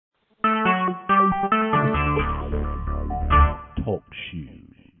Talk Show.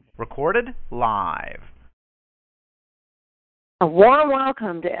 Recorded live. A warm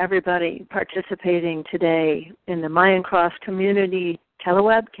welcome to everybody participating today in the MayanCross community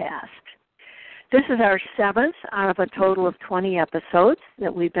telewebcast. This is our 7th out of a total of 20 episodes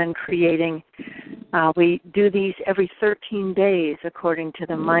that we've been creating. We do these every 13 days according to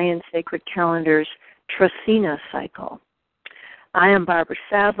the Mayan sacred calendar's Trecena cycle. I am Barbara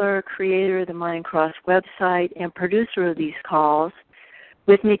Sadler, creator of the MayanCross website and producer of these calls.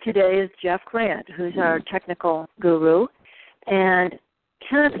 With me today is Jeff Grant, who's our technical guru, and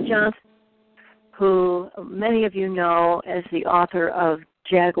Kenneth Johnson, who many of you know as the author of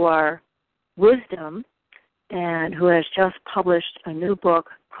Jaguar Wisdom, and who has just published a new book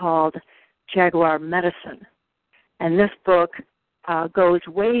called Jaguar Medicine. And this book goes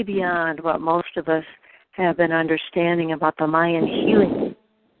way beyond what most of us have been understanding about the Mayan healing.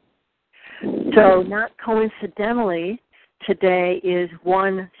 So not coincidentally, today is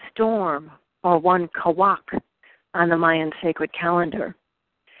one storm or one kawak on the Mayan sacred calendar.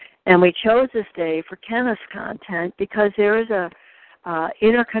 And we chose this day for Kenneth's content because there is a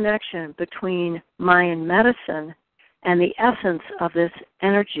interconnection between Mayan medicine and the essence of this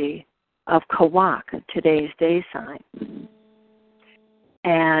energy of kawak, today's day sign.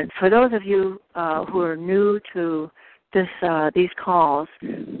 And for those of you who are new to these calls,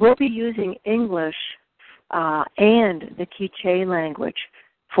 we'll be using English and the Quiche language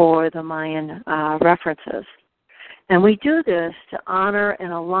for the Mayan references. And we do this to honor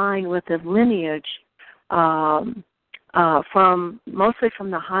and align with the lineage mostly from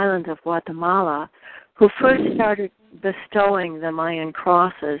the highlands of Guatemala, who first started bestowing the Mayan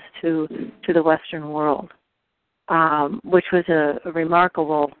crosses to the Western world. Which was a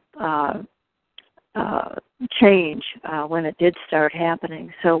remarkable change when it did start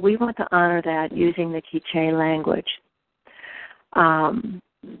happening. So we want to honor that using the Quiche language. And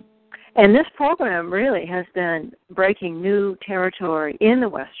this program really has been breaking new territory in the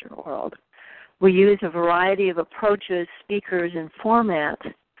Western world. We use a variety of approaches, speakers, and formats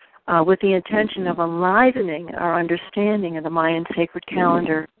with the intention of enlivening our understanding of the Mayan sacred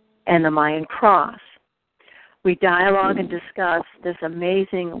calendar and the MayanCross. We dialogue and discuss this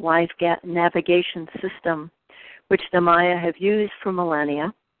amazing life navigation system, which the Maya have used for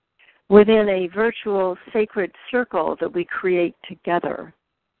millennia, within a virtual sacred circle that we create together.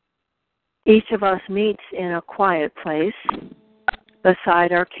 Each of us meets in a quiet place,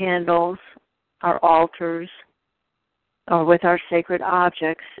 beside our candles, our altars, or with our sacred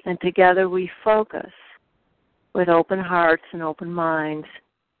objects, and together we focus with open hearts and open minds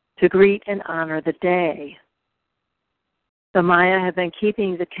to greet and honor the day. The Maya have been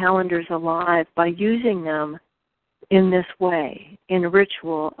keeping the calendars alive by using them in this way, in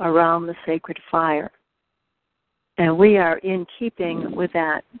ritual around the sacred fire. And we are in keeping with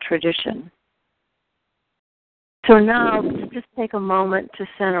that tradition. So now, let's just take a moment to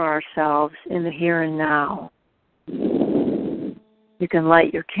center ourselves in the here and now. You can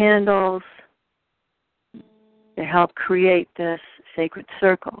light your candles to help create this sacred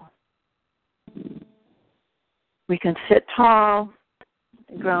circle. We can sit tall,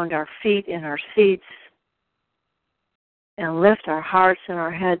 ground our feet in our seats, and lift our hearts and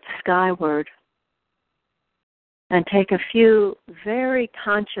our heads skyward, and take a few very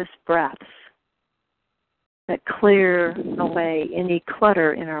conscious breaths that clear away any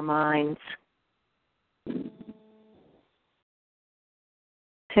clutter in our minds.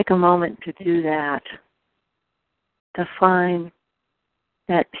 Take a moment to do that, to find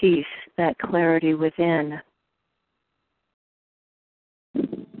that peace, that clarity within.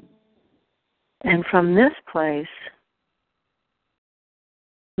 And from this place,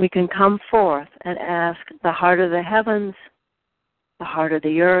 we can come forth and ask the heart of the heavens, the heart of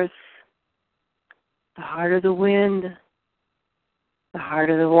the earth, the heart of the wind, the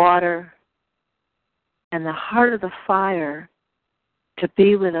heart of the water, and the heart of the fire to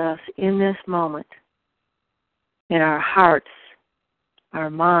be with us in this moment, in our hearts,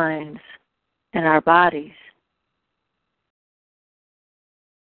 our minds, and our bodies.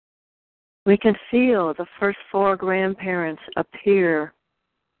 We can feel the first 4 grandparents appear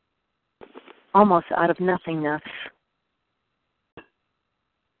almost out of nothingness.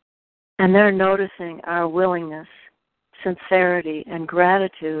 And they're noticing our willingness, sincerity, and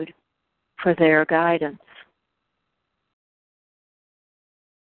gratitude for their guidance.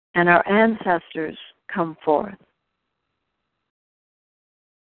 And our ancestors come forth.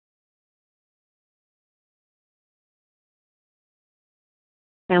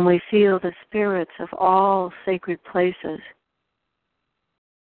 And we feel the spirits of all sacred places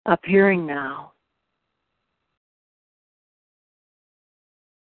appearing now.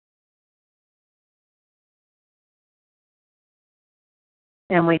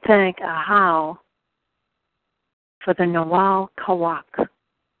 And we thank Ahau for the Nawal Kawak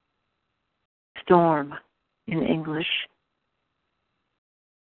storm in English.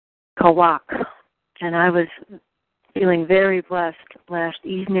 Kawak. And I was feeling very blessed last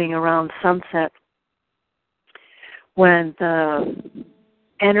evening around sunset when the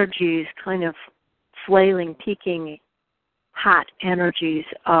energies, kind of flailing, peaking, hot energies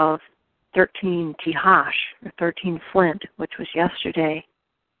of 13 Tihash, or 13 Flint, which was yesterday,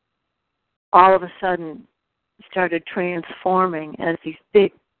 all of a sudden started transforming as these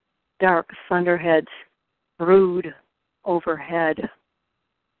big, dark thunderheads brewed overhead.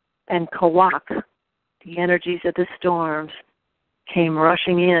 And Kawak, the energies of the storms, came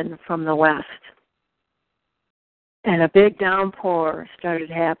rushing in from the west. And a big downpour started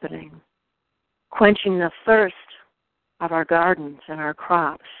happening, quenching the thirst of our gardens and our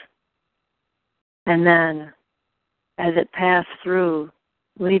crops. And then, as it passed through,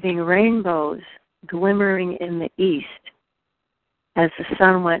 leaving rainbows glimmering in the east as the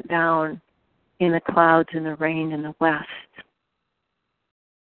sun went down in the clouds and the rain in the west,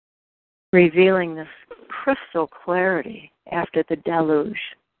 revealing this crystal clarity after the deluge.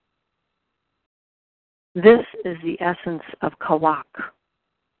 This is the essence of Kawak.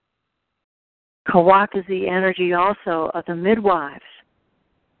 Kawak is the energy also of the midwives,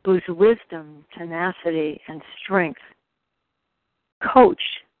 whose wisdom, tenacity, and strength coach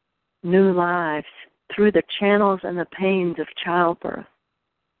new lives through the channels and the pains of childbirth,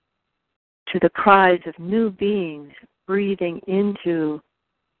 to the cries of new beings breathing into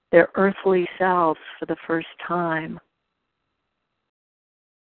their earthly selves for the first time.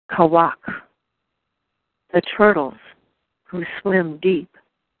 Kawak, the turtles who swim deep,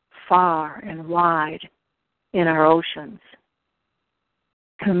 far and wide in our oceans,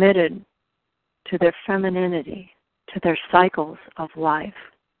 committed to their femininity, to their cycles of life.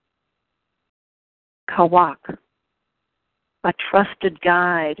 Kawak, a trusted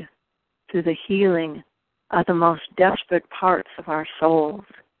guide through the healing of the most desperate parts of our souls.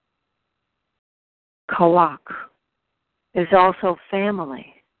 Kawak is also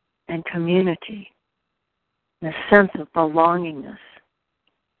family and community, the sense of belongingness,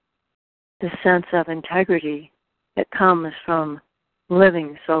 the sense of integrity that comes from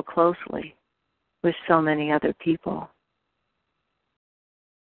living so closely with so many other people.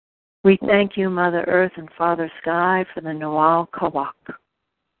 We thank you, Mother Earth and Father Sky, for the Nawal Kawak.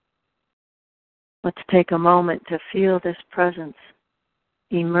 Let's take a moment to feel this presence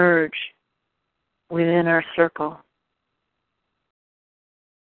emerge within our circle,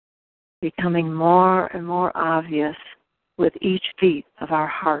 becoming more and more obvious with each beat of our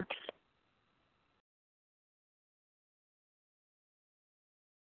hearts.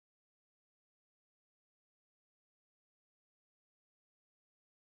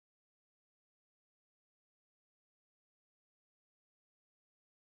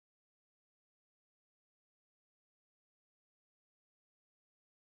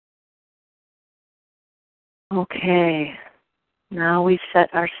 Okay, now we've set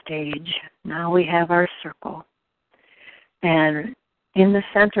our stage. Now we have our circle. And in the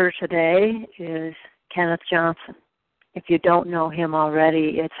center today is Kenneth Johnson. If you don't know him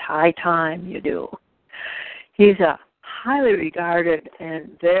already, it's high time you do. He's a highly regarded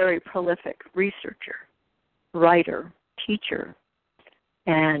and very prolific researcher, writer, teacher,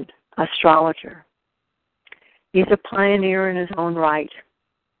 and astrologer. He's a pioneer in his own right.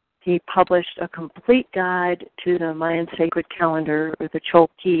 He published a complete guide to the Mayan sacred calendar, or the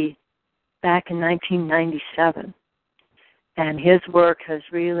Cholki, back in 1997. And his work has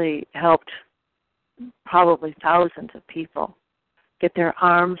really helped probably thousands of people get their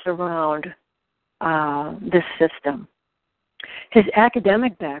arms around this system. His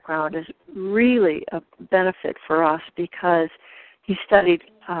academic background is really a benefit for us because he studied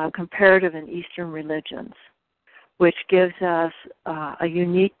comparative and Eastern religions, which gives us a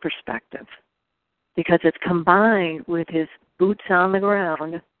unique perspective because it's combined with his boots on the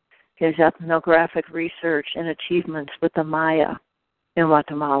ground, his ethnographic research and achievements with the Maya in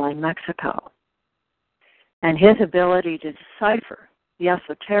Guatemala and Mexico. And his ability to decipher the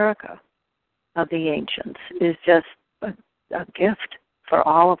esoterica of the ancients is just a gift for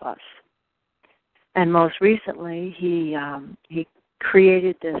all of us. And most recently, he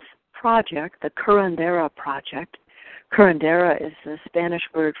created this project, the Curandera Project. Curandera is the Spanish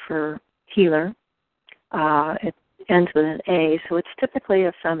word for healer. It ends with an A, so it's typically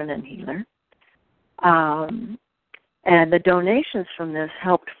a feminine healer. And the donations from this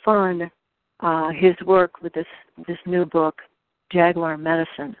helped fund his work with this new book, Jaguar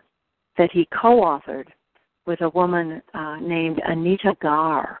Medicine, that he co-authored with a woman named Anita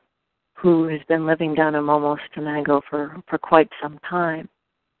Gar, who has been living down in Momostenango for quite some time.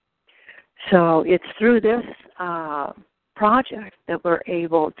 So it's through this project that we're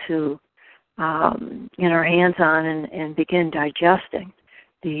able to get our hands on and begin digesting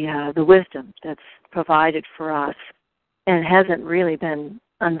the wisdom that's provided for us and hasn't really been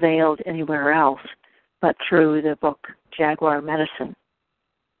unveiled anywhere else but through the book Jaguar Medicine.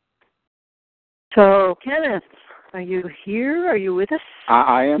 So, Kenneth, are you here? Are you with us?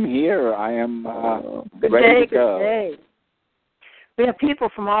 I am here. I am good ready day, to go. Good day. We have people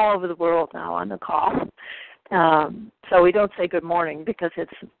from all over the world now on the call. So we don't say good morning because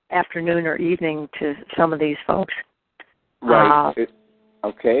it's afternoon or evening to some of these folks. Right.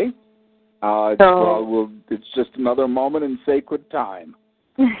 Okay. It's just another moment in sacred time.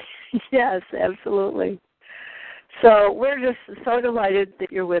 Yes, absolutely. So we're just so delighted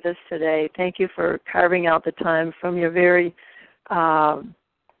that you're with us today. Thank you for carving out the time from your very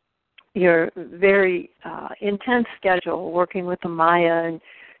intense schedule, working with the Maya and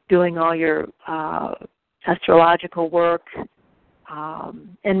doing all your astrological work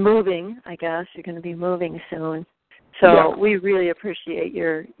and moving. I guess you're going to be moving soon. So yeah. We really appreciate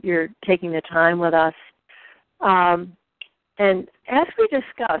your taking the time with us. And as we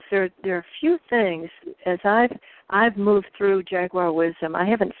discussed, there are a few things. As I've moved through Jaguar Wisdom, I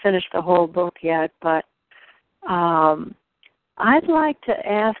haven't finished the whole book yet, but I'd like to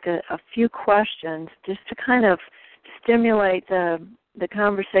ask a few questions just to kind of stimulate the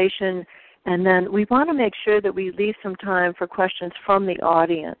conversation, and then we want to make sure that we leave some time for questions from the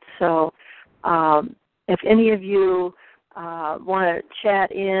audience. So if any of you want to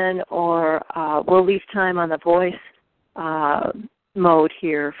chat in, or we'll leave time on the voice mode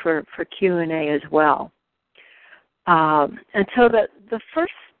here for Q&A as well. And so the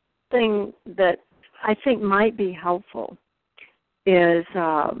first thing that I think might be helpful is,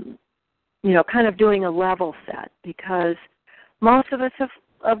 kind of doing a level set, because most of us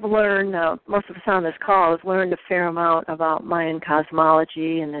have learned, most of us on this call have learned a fair amount about Mayan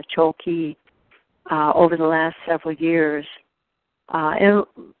cosmology and the Cholki over the last several years. And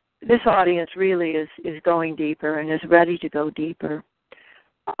this audience really is going deeper and is ready to go deeper.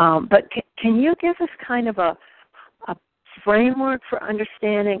 But can you give us kind of a framework for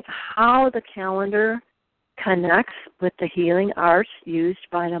understanding how the calendar connects with the healing arts used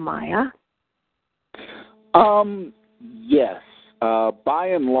by the Maya? Yes. By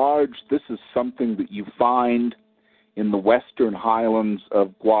and large, this is something that you find in the western highlands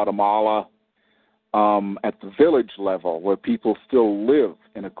of Guatemala at the village level, where people still live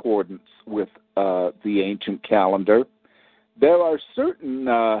in accordance with the ancient calendar. There are certain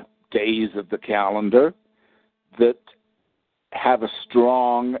days of the calendar that have a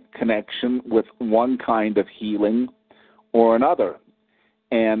strong connection with one kind of healing or another.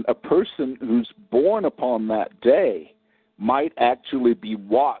 And a person who's born upon that day might actually be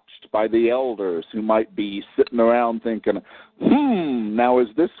watched by the elders, who might be sitting around thinking, now is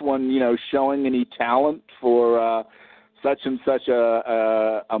this one, showing any talent for such and such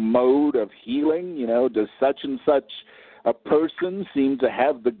a mode of healing? Does such and such a person seem to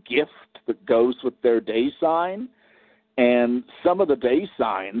have the gift that goes with their day sign? And some of the day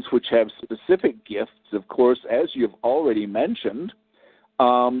signs, which have specific gifts, of course, as you've already mentioned,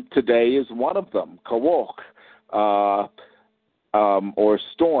 today is one of them, Kawok, or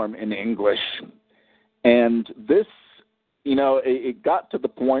storm in English. And this, it got to the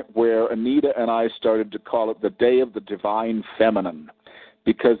point where Anita and I started to call it the Day of the Divine Feminine,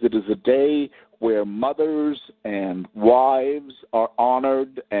 because it is a day where mothers and wives are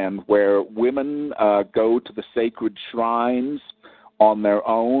honored, and where women go to the sacred shrines on their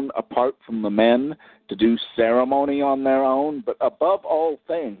own, apart from the men, to do ceremony on their own. But above all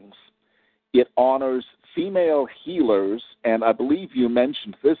things, it honors female healers, and I believe you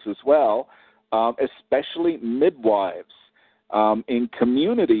mentioned this as well, especially midwives. In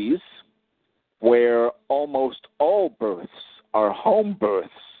communities where almost all births are home births,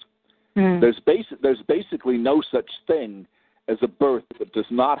 there's basically no such thing as a birth that does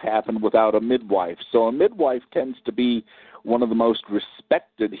not happen without a midwife. So a midwife tends to be one of the most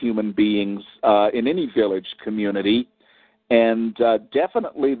respected human beings in any village community, and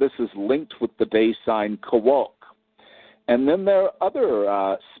definitely this is linked with the day sign Kawok. And then there are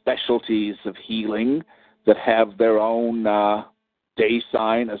other specialties of healing that have their own day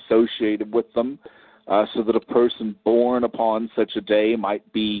sign associated with them, so that a person born upon such a day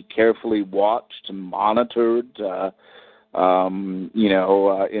might be carefully watched and monitored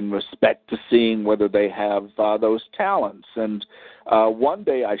in respect to seeing whether they have those talents. And one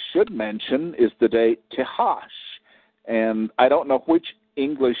day I should mention is the day Tehash. And I don't know which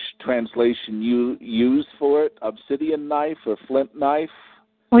English translation you use for it, obsidian knife or flint knife.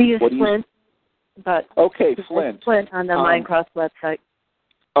 We use flint, but okay, flint. Flint on the MayanCross website.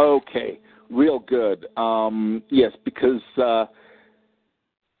 Okay, real good. Yes, because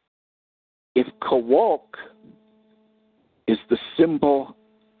if Kawok is the symbol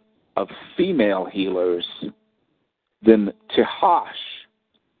of female healers, then Tehash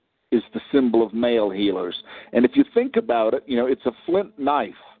is the symbol of male healers. And if you think about it, it's a flint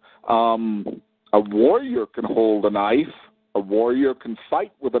knife. A warrior can hold a knife. A warrior can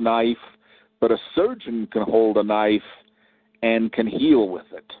fight with a knife, but a surgeon can hold a knife and can heal with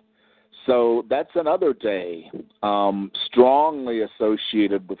it. So that's another day strongly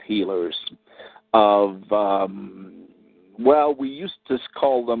associated with healers of, we used to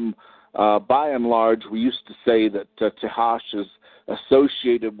call them, by and large, we used to say that Tehash is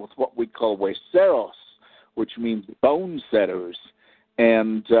associated with what we call Hueseros, which means bone setters.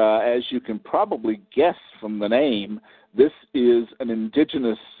 And as you can probably guess from the name, this is an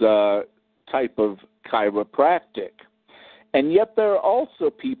indigenous type of chiropractic. And yet there are also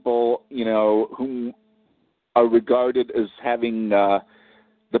people, who are regarded as having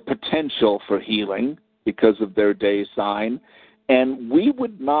the potential for healing because of their day sign. And we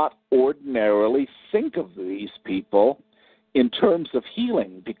would not ordinarily think of these people in terms of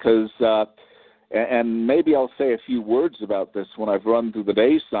healing because, and maybe I'll say a few words about this when I've run through the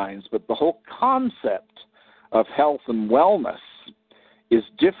day signs, but the whole concept of health and wellness is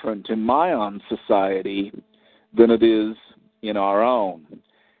different in Mayan society than it is in our own.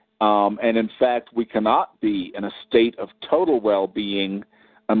 And in fact, we cannot be in a state of total well-being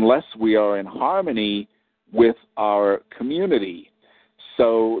unless we are in harmony with our community.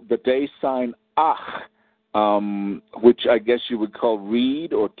 So the day sign Ach, which I guess you would call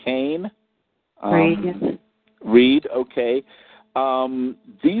reed or cane. Reed, okay.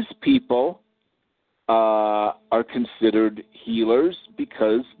 These people are considered healers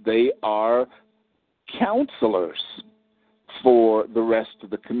because they are counselors for the rest of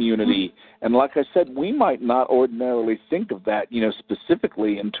the community. And like I said, we might not ordinarily think of that,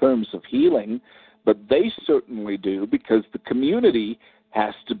 specifically in terms of healing, but they certainly do because the community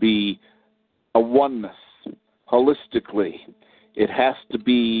has to be a oneness holistically. It has to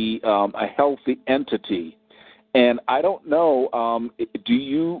be a healthy entity. And I don't know, do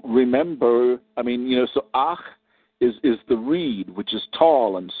you remember, so Ach is the reed, which is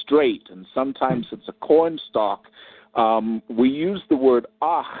tall and straight, and sometimes it's a corn stalk. We use the word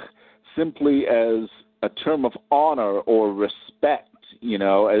Ach simply as a term of honor or respect,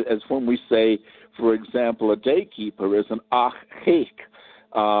 as when we say, for example, a daykeeper is an Ach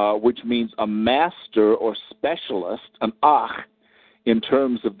Cheik, which means a master or specialist, an Ach, in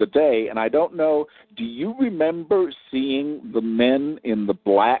terms of the day. And I don't know, do you remember seeing the men in the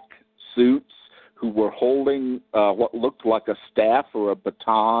black suits who were holding what looked like a staff or a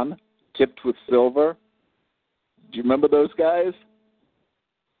baton tipped with silver? Do you remember those guys?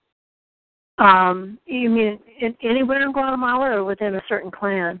 You mean anywhere in Guatemala or within a certain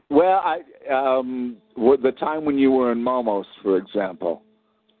clan? Well, the time when you were in Momos, for example.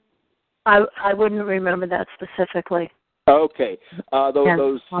 I wouldn't remember that specifically. Okay, but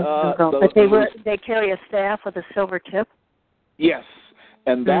they carry a staff with a silver tip. Yes,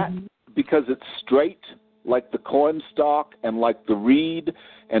 and that because it's straight like the corn stalk and like the reed,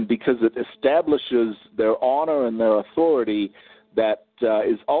 and because it establishes their honor and their authority, that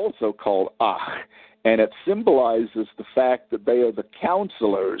is also called Ach, and it symbolizes the fact that they are the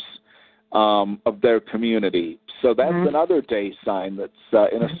counselors of their community. So that's another day sign that's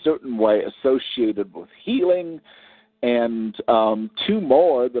in a certain way associated with healing. And two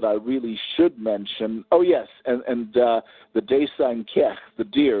more that I really should mention. Oh, yes, and the day sign Kech, the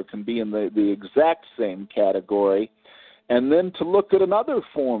deer, can be in the exact same category. And then to look at another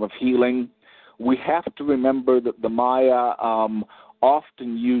form of healing, we have to remember that the Maya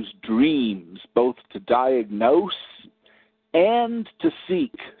often use dreams both to diagnose and to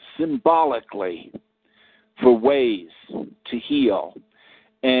seek symbolically for ways to heal.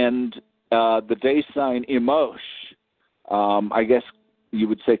 And the day sign Imosh, I guess you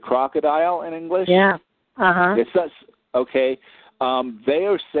would say crocodile in English? Yeah. Uh-huh. Okay. They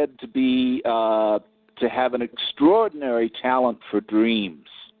are said to be to have an extraordinary talent for dreams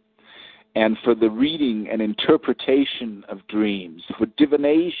and for the reading and interpretation of dreams, for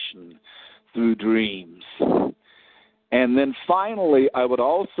divination through dreams. And then finally, I would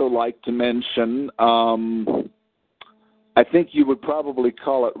also like to mention I think you would probably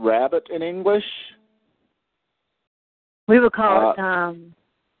call it rabbit in English. We would call it, are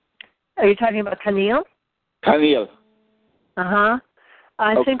you talking about Kanil? Kanil. Uh-huh.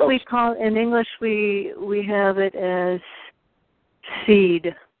 I think we call, in English, we have it as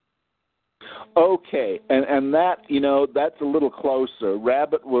seed. Okay, and that, that's a little closer.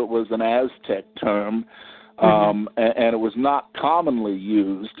 Rabbit was an Aztec term, and it was not commonly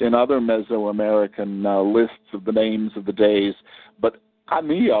used in other Mesoamerican lists of the names of the days. But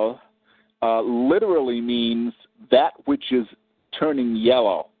Kanil literally means that which is turning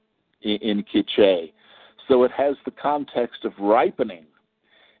yellow in Quiché. So it has the context of ripening.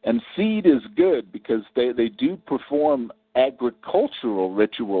 And seed is good because they do perform agricultural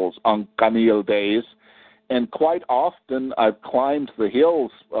rituals on Kanil days, and quite often I've climbed the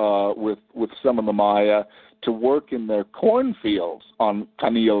hills with some of the Maya to work in their cornfields on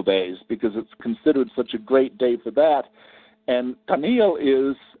Kanil days because it's considered such a great day for that. And Kanil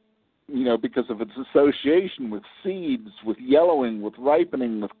is, because of its association with seeds, with yellowing, with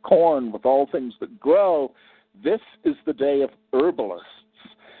ripening, with corn, with all things that grow, this is the day of herbalists.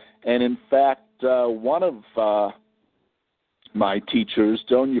 And in fact, one of my teachers,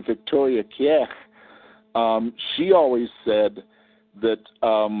 Doña Victoria Kiech, she always said that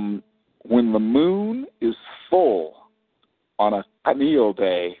when the moon is full on a Kanil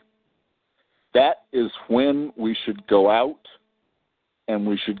day, that is when we should go out and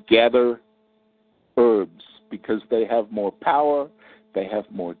we should gather herbs because they have more power, they have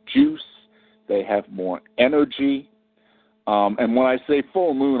more juice, they have more energy. And when I say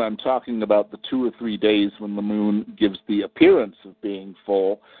full moon, I'm talking about the 2 or 3 days when the moon gives the appearance of being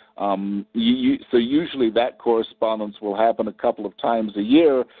full. So usually that correspondence will happen a couple of times a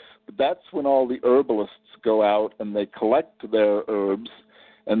year, but that's when all the herbalists go out and they collect their herbs,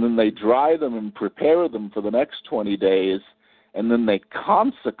 and then they dry them and prepare them for the next 20 days, and then they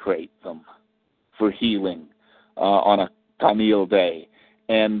consecrate them for healing on a Kanil day.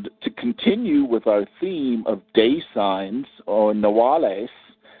 And to continue with our theme of day signs, or nawales,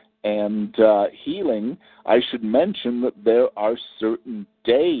 and healing, I should mention that there are certain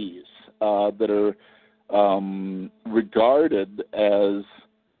days that are regarded as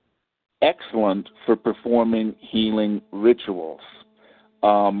excellent for performing healing rituals.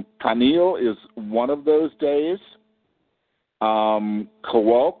 Kanil is one of those days.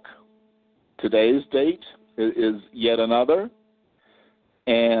 Kawok, today's date, is yet another.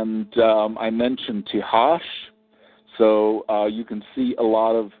 And I mentioned Tihash, so you can see a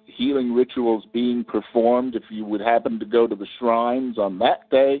lot of healing rituals being performed if you would happen to go to the shrines on that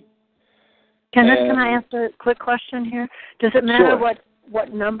day. Kenneth, can I ask a quick question here? Does it matter Sure.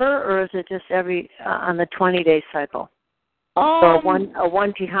 what number, or is it just every on the 20-day cycle? So a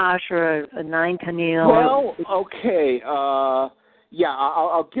one Tihash or a 9 Kanil? Well, okay. Yeah,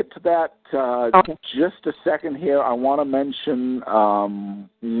 I'll get to that okay. just a second here. I want to mention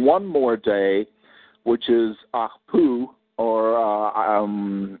one more day, which is Ahpu, or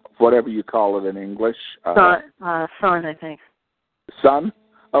whatever you call it in English. Sun, I think. Sun?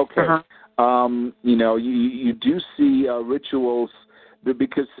 Okay. Uh-huh. You do see rituals,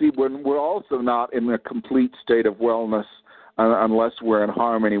 because, see, we're also not in a complete state of wellness unless we're in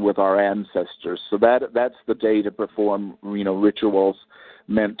harmony with our ancestors. So that's the day to perform, rituals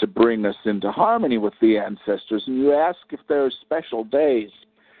meant to bring us into harmony with the ancestors. And you ask if there are special days.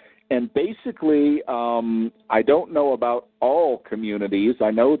 And basically, I don't know about all communities. I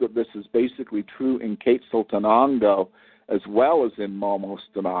know that this is basically true in Quetzaltenango as well as in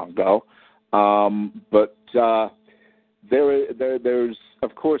Momostenango. But there's,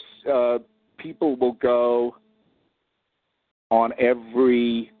 of course, people will go on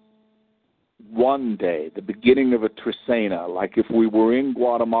every one day, the beginning of a Trecena. Like if we were in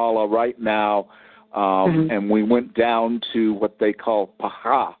Guatemala right now, and we went down to what they call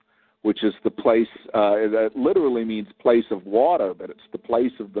Paja, which is the place, that literally means place of water, but it's the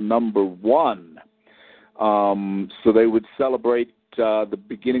place of the number 1. So they would celebrate the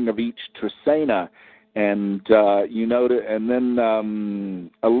beginning of each Trecena, and and then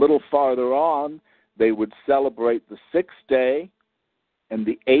a little farther on, they would celebrate the 6th day and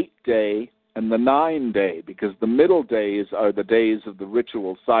the 8th day and the 9th day, because the middle days are the days of the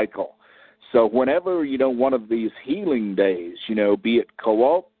ritual cycle. So whenever, one of these healing days, be it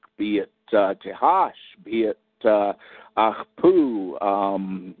Kawok, be it Tihash, be it Ahpu,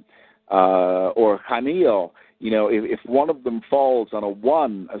 or Kanil, if one of them falls on a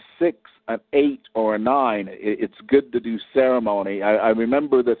 1, a 6, an 8, or a 9, it's good to do ceremony. I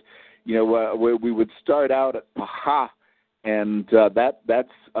remember that, we would start out at Paha, And that's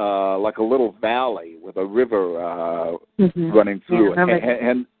like a little valley with a river running through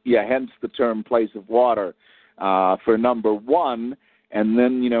it. Hence the term place of water for number 1. And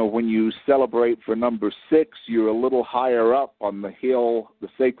then, when you celebrate for number 6, you're a little higher up on the hill, the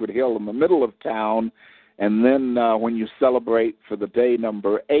sacred hill in the middle of town. And then when you celebrate for the day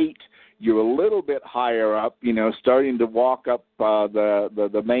number 8, you're a little bit higher up, starting to walk up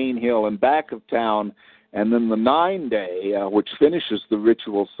the main hill and back of town. And then the 9-day, which finishes the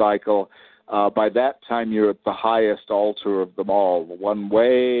ritual cycle, by that time you're at the highest altar of them all, the one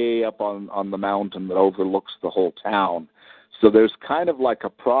way up on the mountain that overlooks the whole town. So there's kind of like a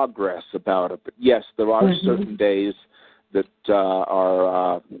progress about it. But yes, there are certain days that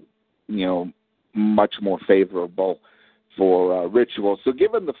are, much more favorable for ritual. So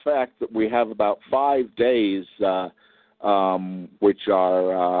given the fact that we have about 5 days which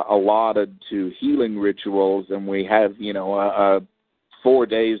are allotted to healing rituals, and we have, 4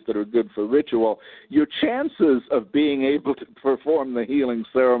 days that are good for ritual, your chances of being able to perform the healing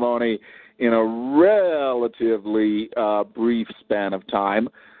ceremony in a relatively brief span of time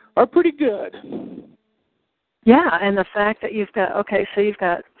are pretty good. Yeah, and the fact that you've got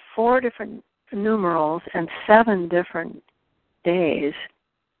 4 different numerals and 7 different days.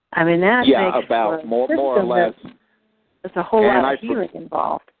 I mean, that makes about more or less. There's a whole lot of healing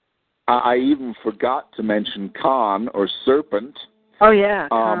involved. I even forgot to mention Khan or serpent. Oh yeah,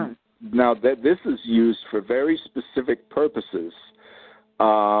 Khan. Now this is used for very specific purposes.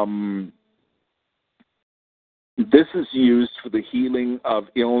 This is used for the healing of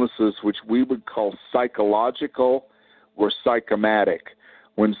illnesses which we would call psychological or psychomatic,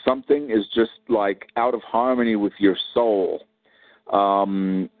 when something is just like out of harmony with your soul,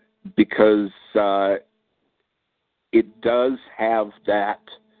 because it does have that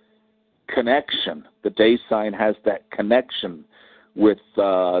connection. The day sign has that connection with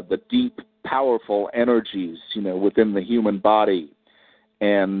the deep, powerful energies, within the human body.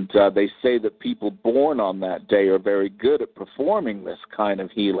 And they say that people born on that day are very good at performing this kind of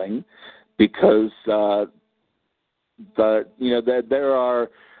healing, because there are.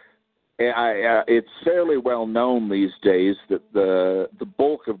 It's fairly well known these days that the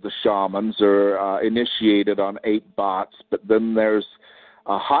bulk of the shamans are initiated on 8 bots, but then there's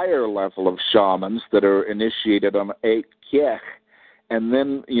a higher level of shamans that are initiated on 8 kiech, and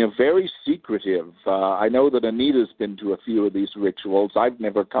then very secretive. I know that Anita's been to a few of these rituals. I've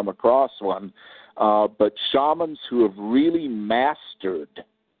never come across one, but shamans who have really mastered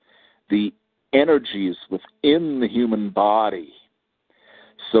the energies within the human body,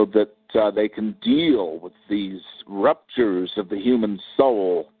 so that they can deal with these ruptures of the human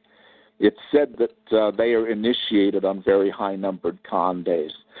soul. It's said that they are initiated on very high-numbered Khan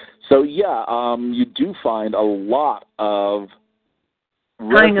days. So, you do find a lot of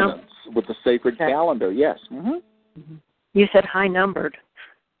resonance with the sacred calendar, yes. Mm-hmm. You said high-numbered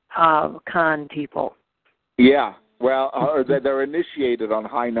Khan people. Yeah, well, they're initiated on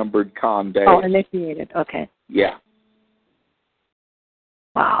high-numbered Khan days. Oh, initiated, okay. Yeah.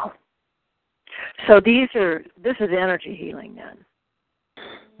 Wow. So this is energy healing then?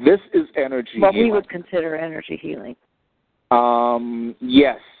 This is energy healing. What we would consider energy healing.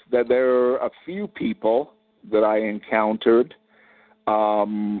 Yes. There are a few people that I encountered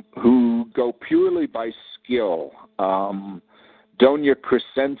who go purely by skill. Doña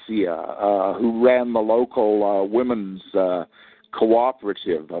Crescencia, who ran the local women's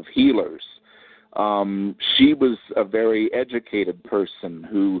cooperative of healers, she was a very educated person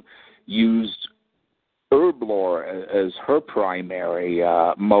who used herb lore as her primary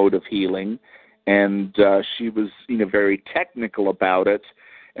mode of healing, and she was very technical about it.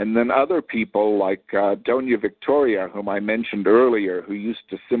 And then other people like Doña Victoria, whom I mentioned earlier, who used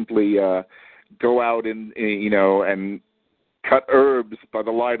to simply go out and cut herbs by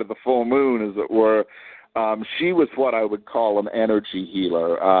the light of the full moon, as it were. She was what I would call an energy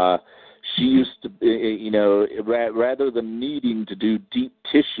healer. She used to, rather than needing to do deep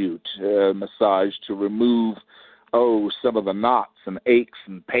tissue massage to remove, some of the knots and aches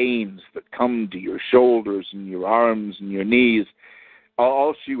and pains that come to your shoulders and your arms and your knees,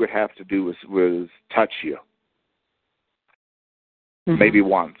 all she would have to do was touch you, maybe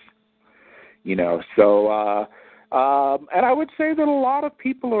once, So, and I would say that a lot of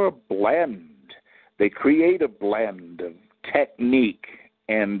people are a blend. They create a blend of technique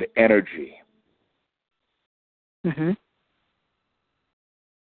and energy. Mm-hmm.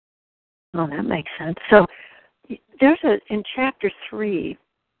 Oh, that makes sense. So there's in Chapter 3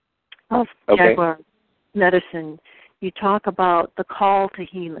 of Jaguar Medicine, you talk about the call to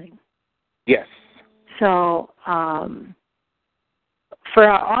healing. Yes. So For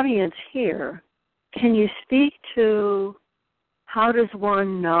our audience here, can you speak to how does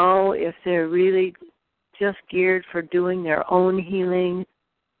one know if they're really just geared for doing their own healing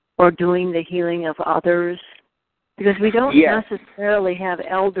or doing the healing of others? Because we don't necessarily have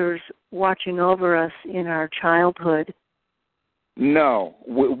elders watching over us in our childhood. No,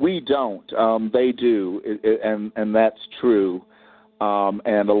 we don't. They do, and that's true.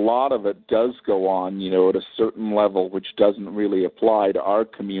 And a lot of it does go on, at a certain level, which doesn't really apply to our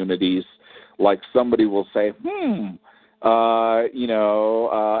communities. Like somebody will say,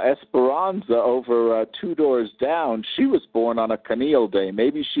 Esperanza over 2 doors down, she was born on a Canil day.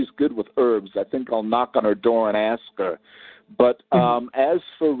 Maybe she's good with herbs. I think I'll knock on her door and ask her. But as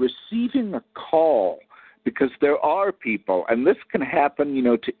for receiving a call, because there are people, and this can happen,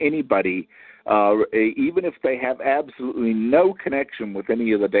 to anybody, even if they have absolutely no connection with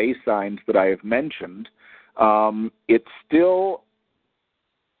any of the day signs that I have mentioned, it still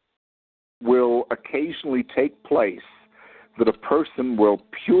will occasionally take place that a person will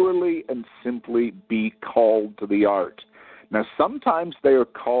purely and simply be called to the art. Now, sometimes they are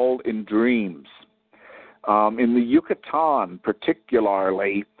called in dreams. In the Yucatan,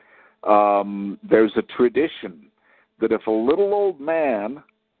 particularly, there's a tradition that if a little old man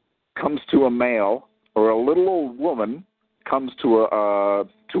comes to a male or a little old woman comes to a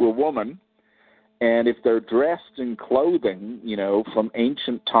woman, and if they're dressed in clothing, from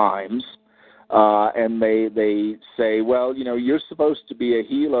ancient times, and they say, well, you're supposed to be a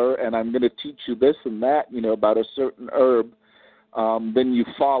healer, and I'm going to teach you this and that, about a certain herb, then you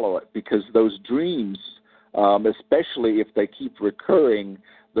follow it, because those dreams, especially if they keep recurring,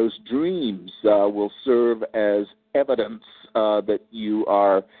 those dreams will serve as evidence that you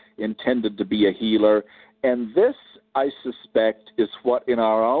are intended to be a healer. And this, I suspect, is what in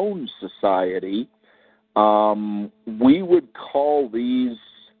our own society we would call these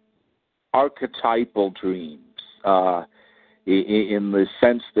archetypal dreams, in the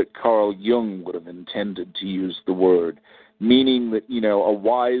sense that Carl Jung would have intended to use the word, meaning that, a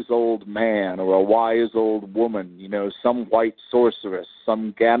wise old man or a wise old woman, some white sorceress,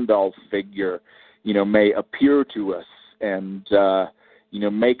 some Gandalf figure, may appear to us and,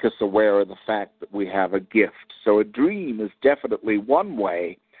 make us aware of the fact that we have a gift. So a dream is definitely one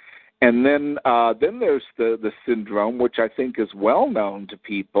way. And then there's the syndrome, which I think is well known to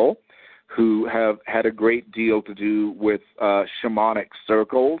people who have had a great deal to do with shamanic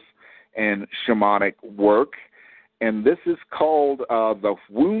circles and shamanic work. And this is called the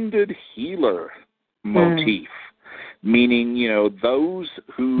wounded healer motif, meaning, those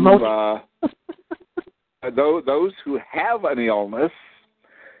who those who have an illness,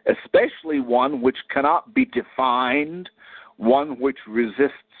 especially one which cannot be defined, one which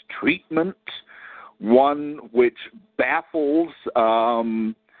resists treatment, one which baffles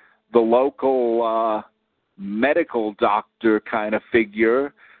the local medical doctor kind of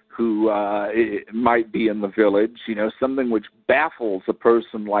figure who might be in the village, something which baffles a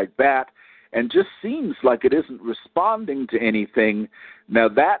person like that and just seems like it isn't responding to anything. Now,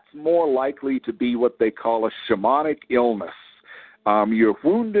 that's more likely to be what they call a shamanic illness. You're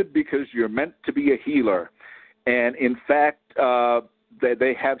wounded because you're meant to be a healer. And, in fact,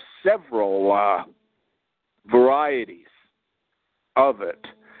 they have several varieties of it.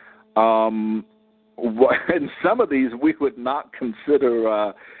 And some of these we would not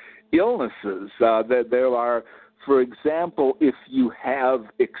consider illnesses. There are, for example, if you have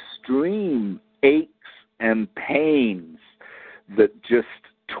extreme aches and pains that just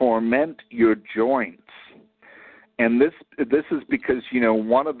torment your joints, and this is because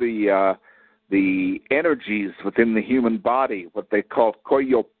one of the energies within the human body, what they call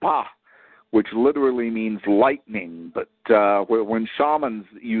koyopa, which literally means lightning, but when shamans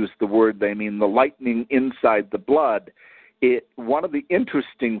use the word, they mean the lightning inside the blood. One of the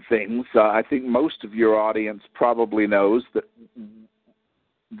interesting things, I think most of your audience probably knows, that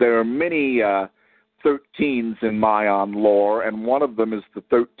there are many 13s in Mayan lore, and one of them is the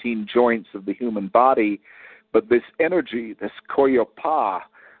 13 joints of the human body. But this energy, this koyopa,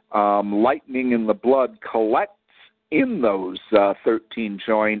 lightning in the blood, collects in those 13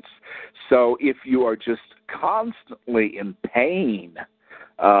 joints. So if you are just constantly in pain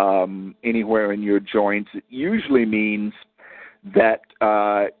anywhere in your joints, it usually means that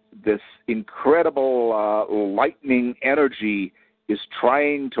this incredible lightning energy is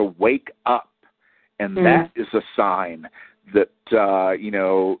trying to wake up, and that is a sign that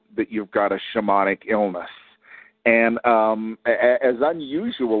that you've got a shamanic illness. And as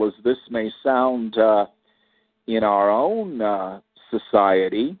unusual as this may sound in our own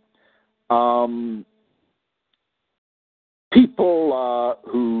society, people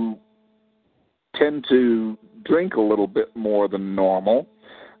who tend to drink a little bit more than normal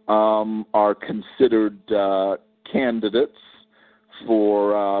are considered candidates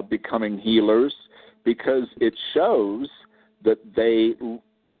for becoming healers, because it shows that they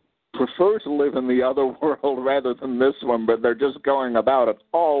prefer to live in the other world rather than this one, but they're just going about it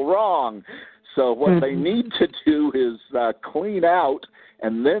all wrong. So what they need to do is clean out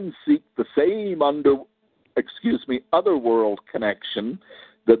and then seek the same otherworld connection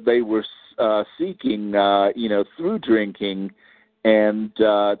that they were seeking, through drinking, and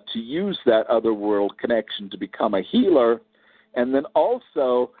to use that otherworld connection to become a healer. And then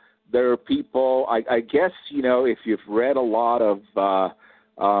also there are people, I guess, if you've read a lot of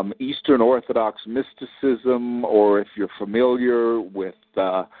Eastern Orthodox mysticism, or if you're familiar with,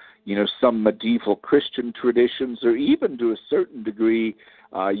 some medieval Christian traditions, or even to a certain degree,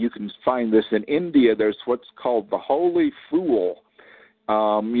 you can find this in India, there's what's called the holy fool.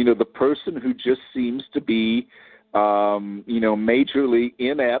 The person who just seems to be, majorly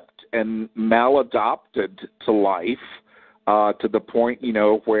inept and maladapted to life, to the point,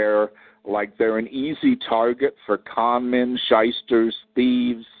 where, like, they're an easy target for con men, shysters,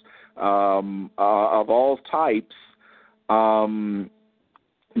 thieves, of all types.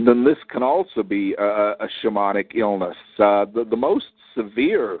 Then this can also be a shamanic illness. The most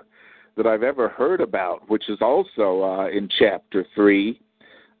severe that I've ever heard about, which is also in Chapter 3,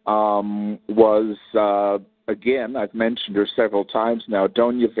 was, again, I've mentioned her several times now,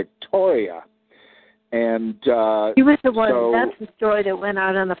 Doña Victoria. And he was the one. That's the story that went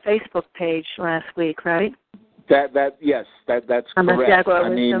out on the Facebook page last week, right? That's on the correct. Jaguar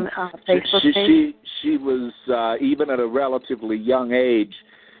Wisdom Facebook page. She was even at a relatively young age.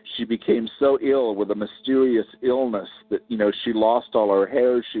 She became so ill with a mysterious illness that she lost all her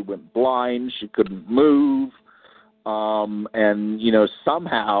hair. She went blind. She couldn't move, and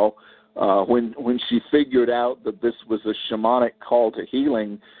somehow when she figured out that this was a shamanic call to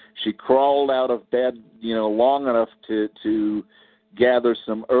healing, she crawled out of bed, long enough to gather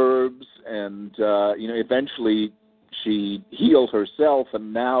some herbs, and eventually she healed herself,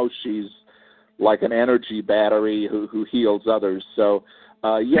 and now she's like an energy battery who heals others. So,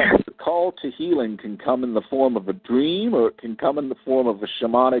 yes, the call to healing can come in the form of a dream, or it can come in the form of a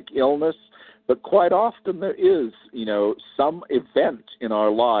shamanic illness. But quite often there is, some event in our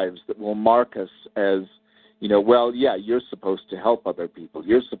lives that will mark us as, you're supposed to help other people.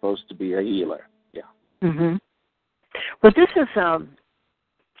 You're supposed to be a healer. Yeah. Mm-hmm. Well, this is,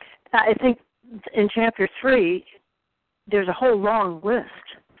 I think, in Chapter 3, there's a whole long list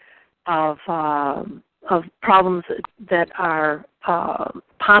of problems that are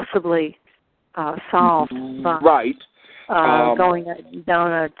possibly solved by going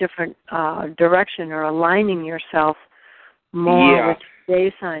down a different direction, or aligning yourself more with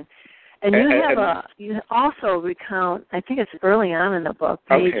day sign. And you also recount, I think it's early on in the book,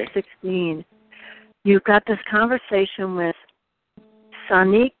 page 16, you've got this conversation with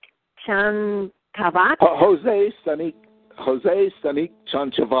Sanik Chankavak. Jose Sanik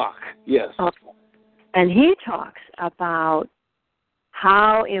Chankavak, yes. Okay. And he talks about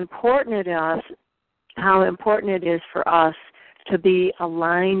how important it is for us to be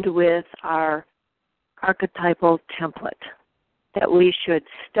aligned with our archetypal template, that we should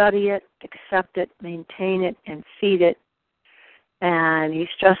study it, accept it, maintain it, and feed it. And he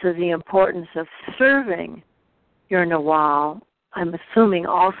stresses the importance of serving your Nawal, I'm assuming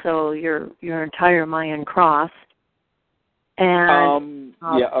also your entire MayanCross. And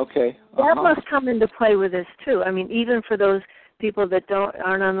that must come into play with this too. I mean, even for those people that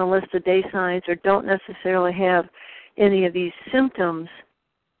aren't on the list of day signs, or don't necessarily have any of these symptoms,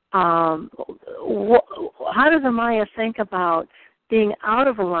 how do the Maya think about being out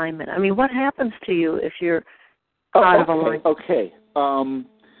of alignment? I mean, what happens to you if you're out of alignment? Okay.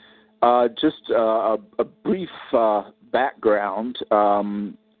 Just a brief background,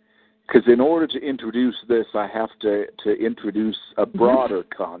 because in order to introduce this, I have to introduce a broader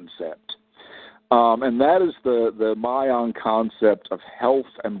concept. And that is the Mayan concept of health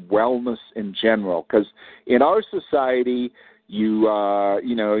and wellness in general. Because in our society, you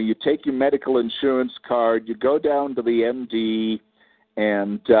take your medical insurance card, you go down to the MD,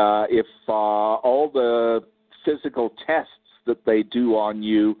 and if all the physical tests that they do on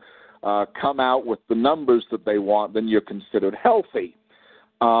you come out with the numbers that they want, then you're considered healthy.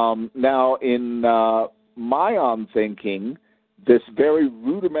 Now, in Mayan thinking, this very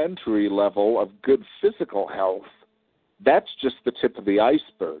rudimentary level of good physical health, that's just the tip of the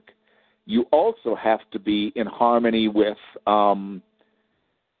iceberg. You also have to be in harmony with Mother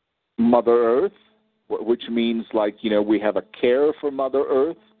Earth, which means we have a care for Mother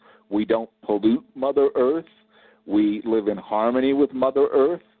Earth. We don't pollute Mother Earth. We live in harmony with Mother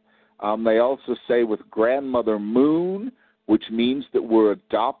Earth. They also say with Grandmother Moon, which means that we're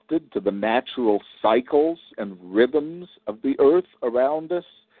adopted to the natural cycles and rhythms of the earth around us.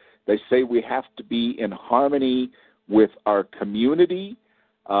 They say we have to be in harmony with our community,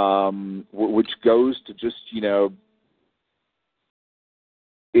 which goes to just,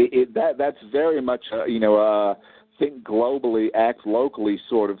 that's very much, think globally, act locally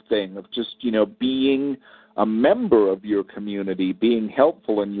sort of thing of just, being a member of your community, being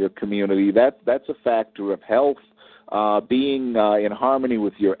helpful in your community. That's a factor of health. Being in harmony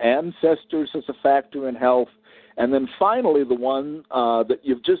with your ancestors is a factor in health. And then finally, the one that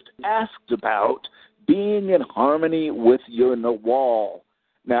you've just asked about, being in harmony with your Nawal.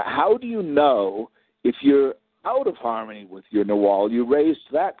 Now, how do you know if you're out of harmony with your Nawal? You raised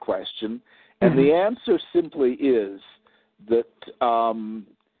that question, and the answer simply is that,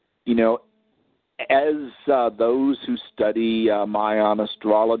 as those who study Mayan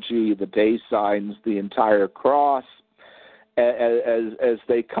astrology, the day signs, the entire cross, as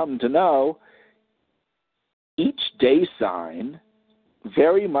they come to know, each day sign,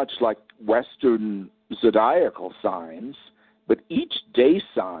 very much like Western zodiacal signs, but each day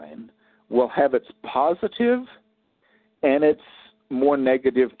sign will have its positive and its more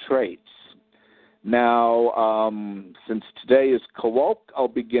negative traits. Now, since today is Kawok, I'll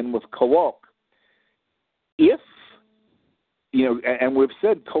begin with Kawok. If, and we've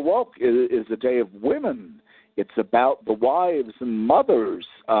said Kawok is a day of women. It's about the wives and mothers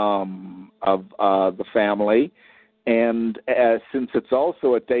of the family. And since it's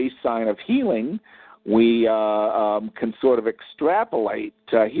also a day sign of healing, we can sort of extrapolate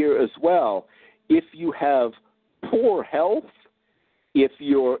here as well. If you have poor health, if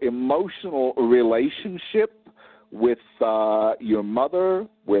your emotional relationship with your mother,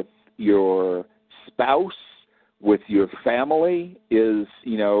 with your spouse, with your family is,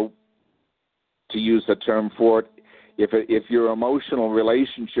 to use a term for it, if your emotional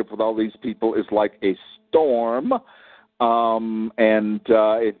relationship with all these people is like a storm, and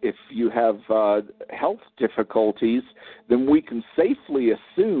if you have health difficulties, then we can safely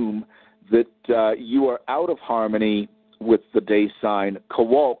assume that you are out of harmony with the day sign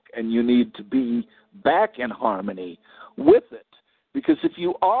Kawok, and you need to be back in harmony with it. Because if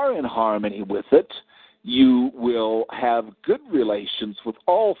you are in harmony with it, you will have good relations with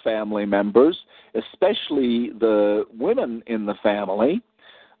all family members, especially the women in the family,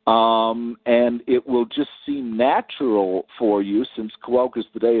 and it will just seem natural for you, since Kawok is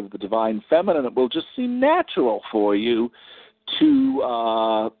the day of the divine feminine, it will just seem natural for you to,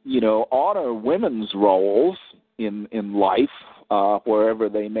 honor women's roles in life, wherever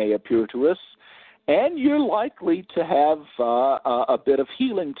they may appear to us, and you're likely to have a bit of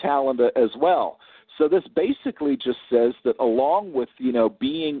healing talent as well. So this basically just says that along with,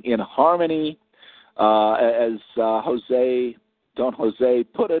 being in harmony, as Don Jose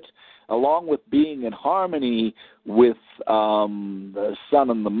put it, along with being in harmony with the sun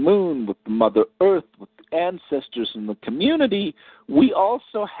and the moon, with Mother Earth, with the ancestors and the community, we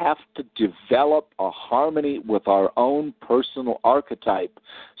also have to develop a harmony with our own personal archetype.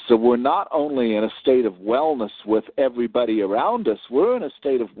 So we're not only in a state of wellness with everybody around us, we're in a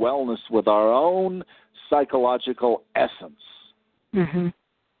state of wellness with our own psychological essence. Mm-hmm.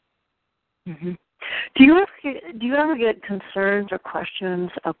 Mm-hmm. Do you ever get concerns or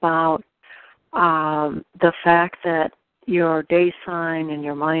questions about the fact that your day sign and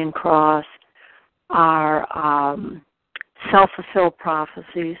your MayanCross are self-fulfilled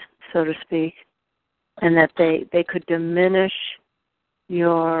prophecies, so to speak, and that they could diminish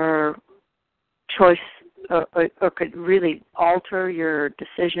your choice or could really alter your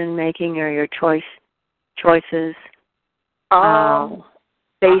decision-making or your choices?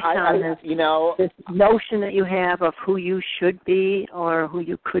 Based on this notion that you have of who you should be or who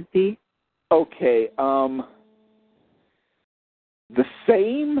you could be? Okay. The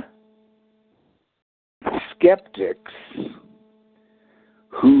same skeptics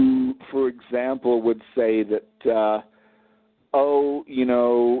who, for example, would say that,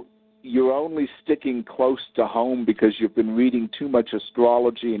 you're only sticking close to home because you've been reading too much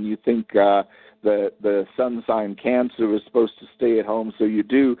astrology and you think the sun sign Cancer is supposed to stay at home, so you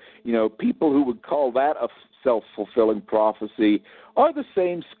do. People who would call that a self-fulfilling prophecy are the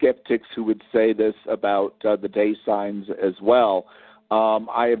same skeptics who would say this about the day signs as well.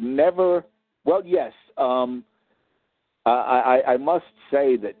 I have never, well, yes, I must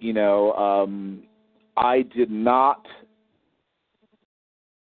say that, I did not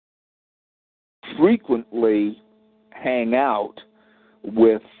frequently hang out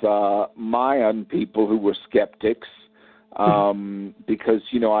with Mayan people who were skeptics because,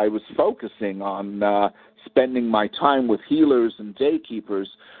 I was focusing on spending my time with healers and daykeepers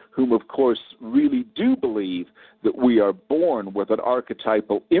whom, of course, really do believe that we are born with an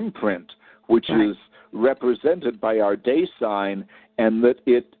archetypal imprint, which is represented by our day sign, and that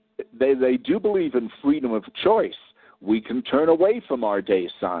they do believe in freedom of choice. We can turn away from our day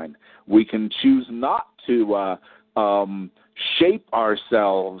sign. We can choose not to shape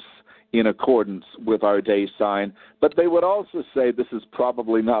ourselves in accordance with our day sign, but they would also say this is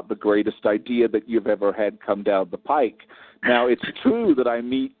probably not the greatest idea that you've ever had come down the pike. Now, it's true that I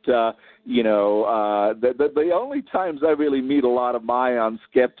meet, the only times I really meet a lot of Mayan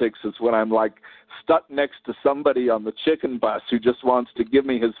skeptics is when I'm like stuck next to somebody on the chicken bus who just wants to give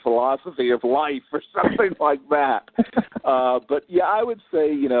me his philosophy of life or something like that. But yeah, I would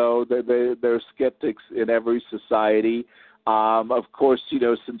say, there are skeptics in every society. Of course,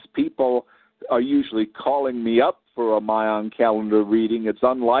 since people are usually calling me up for a Mayan calendar reading, it's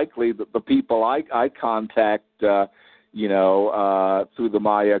unlikely that the people I contact, through the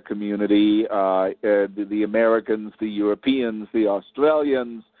Maya community, the Americans, the Europeans, the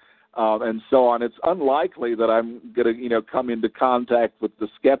Australians, and so on, it's unlikely that I'm going to, come into contact with the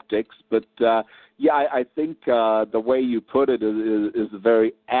skeptics. But, I think the way you put it is a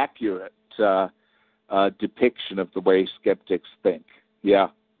very accurate depiction of the way skeptics think. Yeah.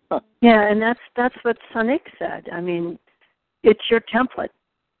 Yeah, and that's what Sonic said. I mean, it's your template.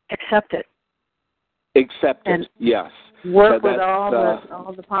 Accept it. Accept it. Yes. Work with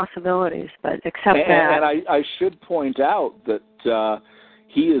all the possibilities, but accept that. And I should point out that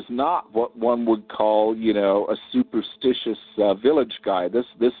he is not what one would call, a superstitious village guy. This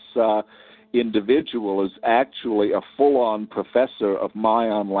individual is actually a full-on professor of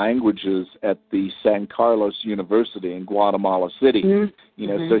Mayan languages at the San Carlos University in Guatemala City.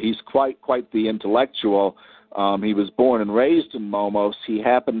 Mm-hmm. So he's quite the intellectual. He was born and raised in Momos. He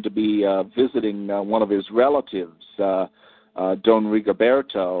happened to be visiting one of his relatives, Don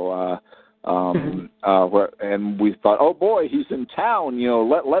Rigoberto, and we thought, oh boy, he's in town.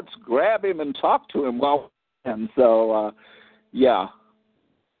 Let's grab him and talk to him. And so, yeah.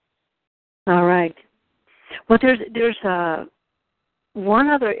 All right. Well, there's one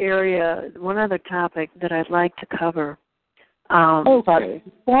other topic that I'd like to cover. Okay. But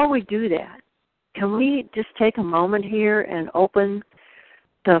before we do that, can we just take a moment here and open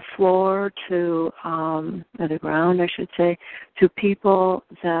the floor to, or the ground, I should say, to people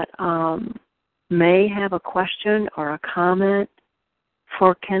that may have a question or a comment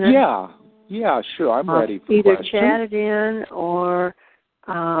for Kenneth? Yeah, sure. I'm ready for either questions. Either chat it in or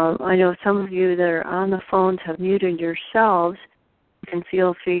I know some of you that are on the phones have muted yourselves. You can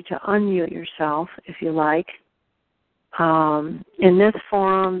feel free to unmute yourself if you like. In this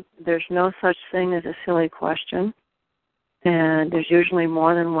forum, there's no such thing as a silly question, and there's usually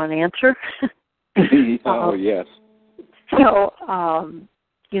more than one answer. Oh, yes. So,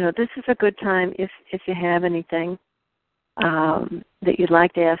 this is a good time if you have anything that you'd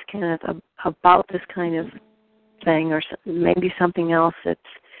like to ask Kenneth about this kind of thing, or maybe something else that's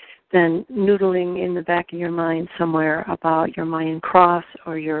been noodling in the back of your mind somewhere about your MayanCross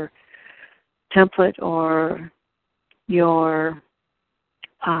or your template or your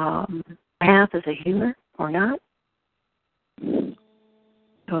path as a healer or not.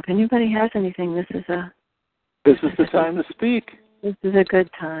 So if anybody has anything, this is the time to speak. This is a good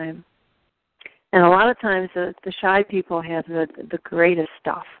time. And a lot of times the shy people have the greatest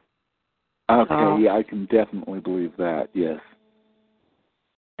stuff. Okay, yeah, I can definitely believe that, yes.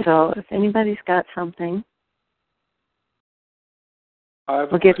 So if anybody's got something,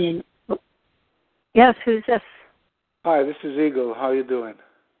 we'll give you... Yes, who's this? Hi, this is Eagle. How are you doing?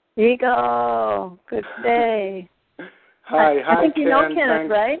 Eagle, good day. Hi, I think Ken. You know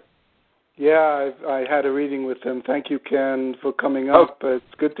Kenneth, right? Yeah, I had a reading with him. Thank you, Ken, for coming up.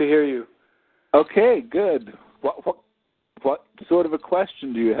 It's good to hear you. Okay, good. What sort of a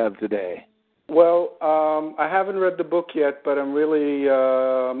question do you have today? Well, I haven't read the book yet, but I'm really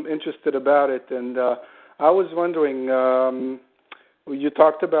interested about it. And I was wondering, you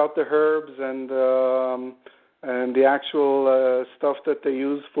talked about the herbs and the actual stuff that they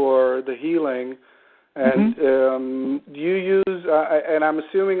use for the healing. And do you use? And I'm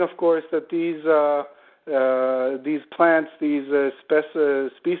assuming, of course, that these plants, these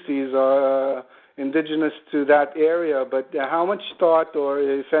species are indigenous to that area. But how much thought, or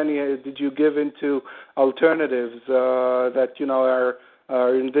if any, did you give into alternatives that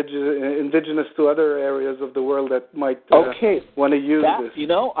are indigenous to other areas of the world that might want to use this? You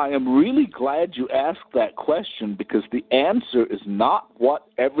know, I am really glad you asked that question, because the answer is not what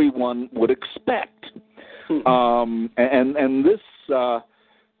everyone would expect. And this, so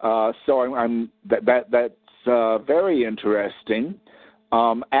that's very interesting.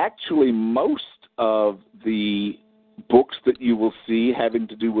 Actually, most of the books that you will see having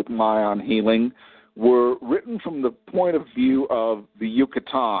to do with Mayan healing were written from the point of view of the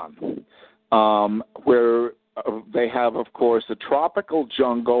Yucatan, where they have, of course, a tropical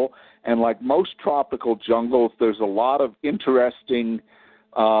jungle, and like most tropical jungles, there's a lot of interesting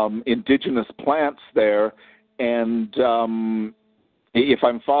indigenous plants there. And if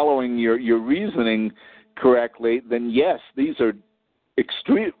I'm following your reasoning correctly, then yes, these are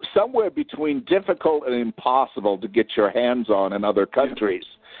extreme, somewhere between difficult and impossible to get your hands on in other countries.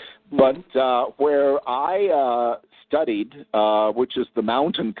 But where I studied, which is the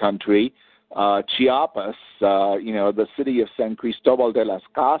mountain country, Chiapas, the city of San Cristobal de las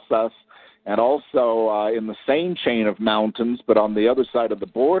Casas, and also in the same chain of mountains, but on the other side of the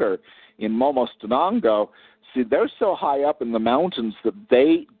border in Momostenango, see, they're so high up in the mountains that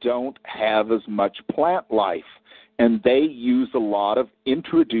they don't have as much plant life, and they use a lot of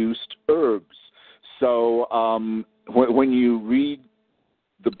introduced herbs. So when you read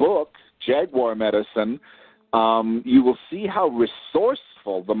the book, Jaguar Medicine, you will see how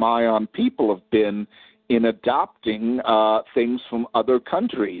resourceful the Mayan people have been in adopting things from other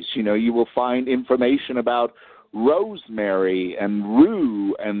countries. You know, you will find information about rosemary and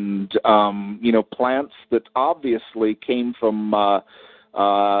rue and, plants that obviously came from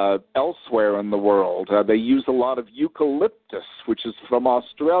elsewhere in the world. They use a lot of eucalyptus, which is from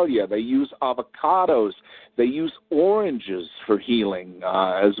Australia. They use avocados. They use oranges for healing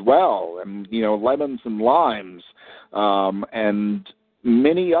as well, and, lemons and limes, and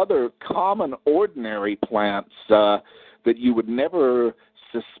many other common, ordinary plants that you would never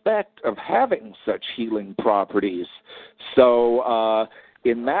suspect of having such healing properties. So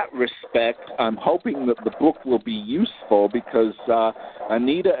in that respect, I'm hoping that the book will be useful, because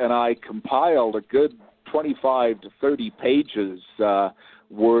Anita and I compiled a good 25 to 30 pages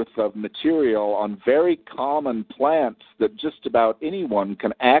worth of material on very common plants that just about anyone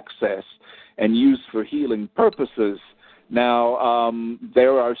can access and use for healing purposes. Now,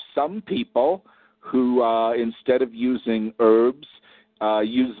 there are some people who, instead of using herbs,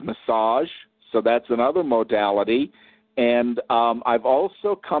 use massage, so that's another modality. And I've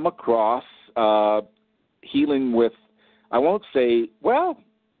also come across healing with, I won't say, well,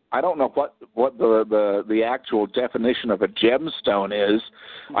 I don't know what the actual definition of a gemstone is.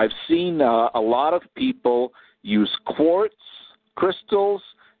 I've seen a lot of people use quartz, crystals,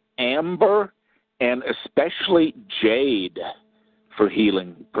 amber, and especially jade for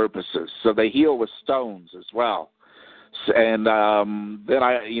healing purposes. So they heal with stones as well. And then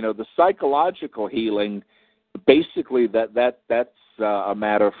the psychological healing, basically that's a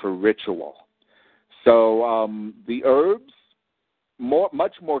matter for ritual. So the herbs,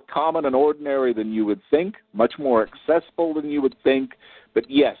 much more common and ordinary than you would think, much more accessible than you would think. But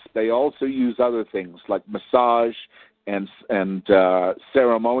yes, they also use other things like massage and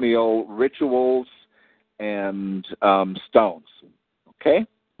ceremonial rituals and stones. Okay.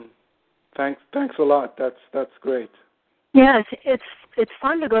 Thanks a lot. That's great. Yeah, it's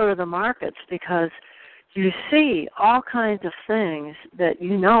fun to go to the markets, because you see all kinds of things that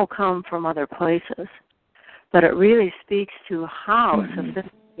come from other places, but it really speaks to how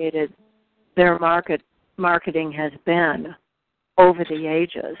sophisticated their marketing has been over the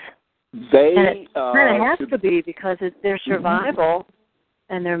ages. And it kind of has to be, because their survival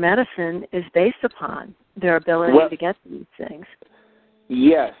and their medicine is based upon their ability to get these things.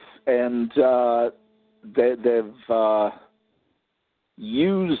 Yes, and they've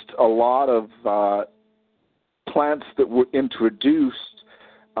used a lot of plants that were introduced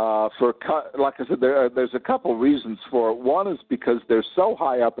like I said, there's a couple reasons for it. One is because they're so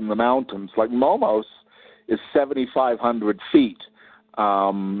high up in the mountains. Like Momos is 7,500 feet.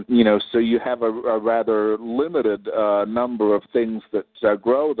 So you have a rather limited number of things that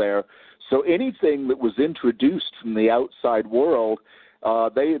grow there. So anything that was introduced from the outside world,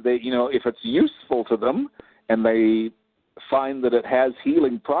 they if it's useful to them and they find that it has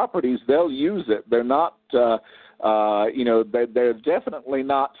healing properties, they'll use it. They're not, they're definitely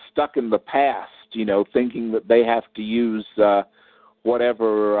not stuck in the past, thinking that they have to use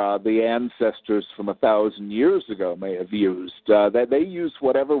whatever the ancestors from 1,000 years ago may have used. They use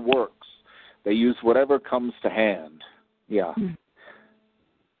whatever works. They use whatever comes to hand. Yeah.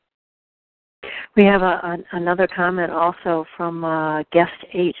 We have another comment also from guest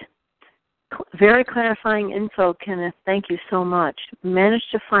 8. Very clarifying info, Kenneth. Thank you so much.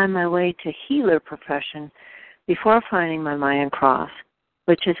 Managed to find my way to healer profession before finding my MayanCross,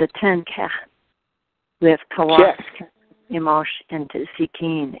 which is a 10 kech with Kawak, Imosh, and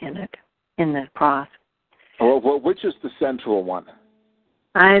Zikin in it, in the cross. Well, which is the central one?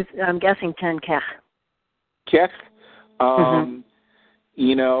 I'm guessing 10 kech. Kech?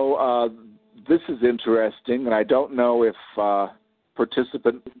 This is interesting, and I don't know if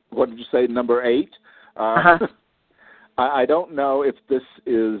participant, what did you say, number 8? I don't know if this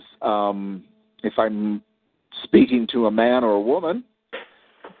is, if I'm speaking to a man or a woman,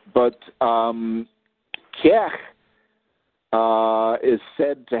 but Kech is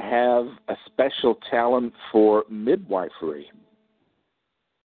said to have a special talent for midwifery.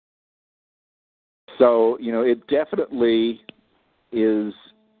 So, it definitely is.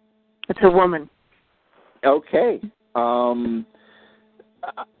 It's a woman. Okay.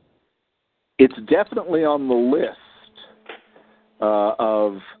 It's definitely on the list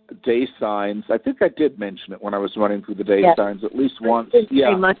of day signs. I think I did mention it when I was running through the day signs at least once.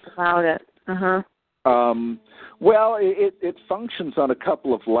 Pretty much about it. Well, it functions on a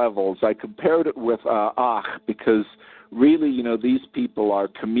couple of levels. I compared it with Ach because really, these people are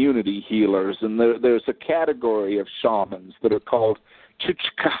community healers, and there's a category of shamans that are called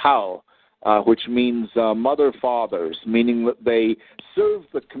Chichkahao, which means mother-fathers, meaning that they serve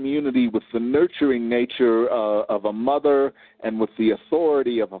the community with the nurturing nature of a mother and with the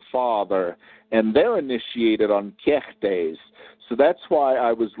authority of a father, and they're initiated on Kech days. So that's why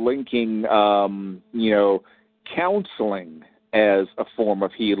I was linking, counseling as a form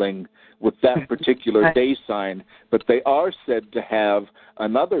of healing with that particular day sign. But they are said to have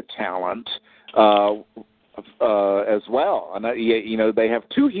another talent as well. And, they have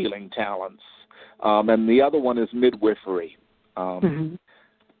 2 healing talents, and the other one is midwifery. So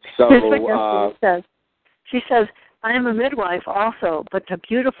what she says, I am a midwife also, but to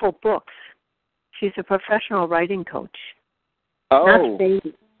beautiful books. She's a professional writing coach. Not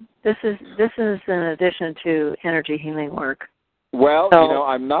baby. This is in addition to energy healing work. Well,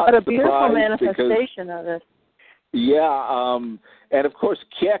 I'm not surprised. What a beautiful manifestation of this. Yeah, and of course,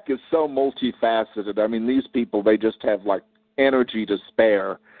 Kek is so multifaceted. I mean, these people, they just have, energy to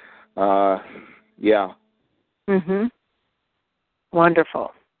spare. Yeah.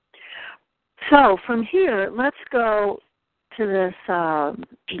 Wonderful. So, from here, let's go to this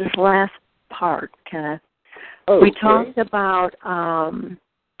last part, Kenneth. We talked about,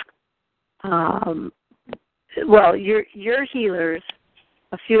 your healers,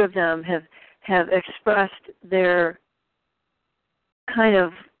 a few of them have expressed their kind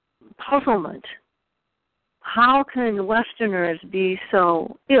of puzzlement. How can Westerners be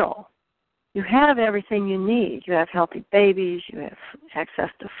so ill? You have everything you need. You have healthy babies. You have access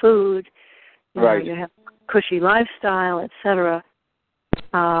to food. You have cushy lifestyle, etc.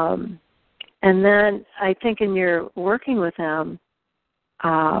 And then I think in your working with them,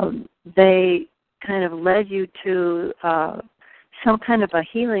 they kind of led you to some kind of a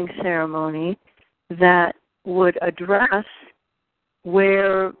healing ceremony that would address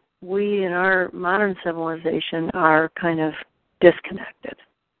where we in our modern civilization are kind of disconnected.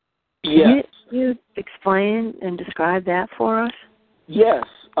 Yes. Can you explain and describe that for us? Yes.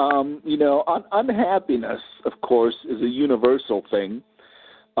 Unhappiness, of course, is a universal thing.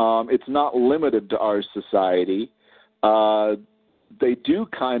 It's not limited to our society. They do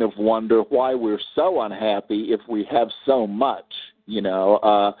kind of wonder why we're so unhappy if we have so much,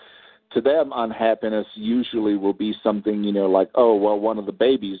 To them, unhappiness usually will be something, like, oh, well, one of the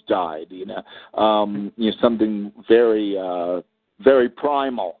babies died, something very, very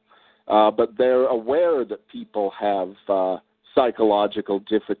primal. But they're aware that people have psychological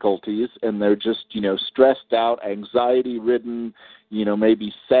difficulties, and they're just, stressed out, anxiety-ridden,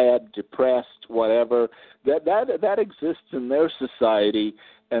 maybe sad, depressed, whatever. That exists in their society,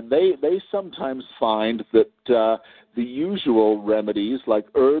 and they sometimes find that the usual remedies like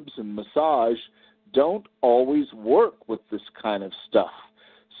herbs and massage don't always work with this kind of stuff.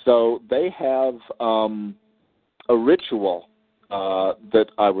 So they have a ritual that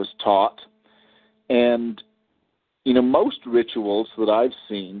I was taught, and most rituals that I've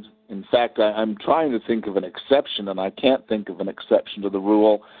seen, in fact, I'm trying to think of an exception, and I can't think of an exception to the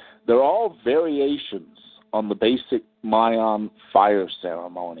rule. They're all variations on the basic Mayan fire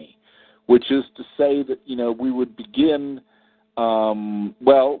ceremony, which is to say that, we would begin, we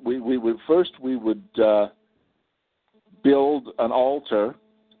would build an altar,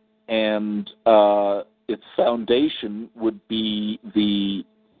 and its foundation would be the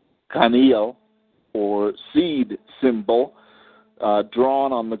canil, or seed symbol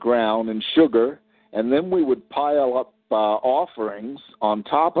drawn on the ground in sugar, and then we would pile up offerings on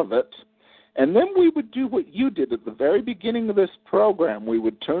top of it. And then we would do what you did at the very beginning of this program. We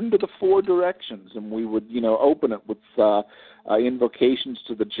would turn to the four directions, and we would, open it with invocations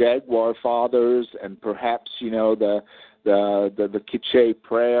to the Jaguar Fathers, and perhaps, the Quiche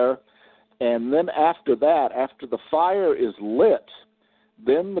prayer. And then after that, after the fire is lit,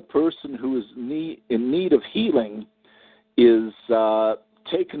 then the person who is in need of healing is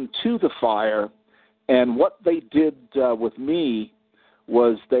taken to the fire. And what they did with me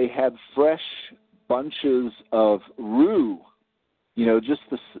was they had fresh bunches of rue, just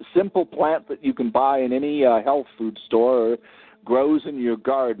the simple plant that you can buy in any health food store or grows in your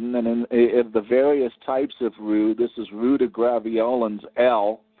garden, and in the various types of rue. This is Rue de Graveolens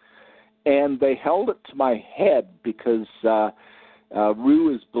L. And they held it to my head because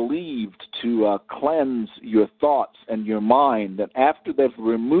rue is believed to cleanse your thoughts and your mind. And after they've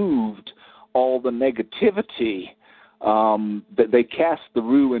removed all the negativity, they cast the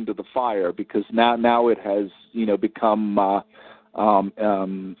rue into the fire, because now it has become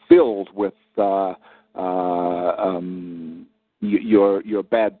filled with your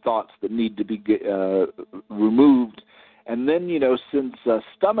bad thoughts that need to be removed. And then since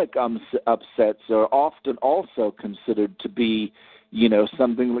stomach upsets are often also considered to be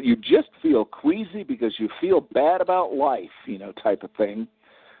something that you just feel queasy because you feel bad about life, type of thing.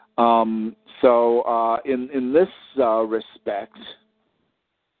 So in this respect,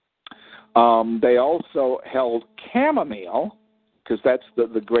 they also held chamomile, because that's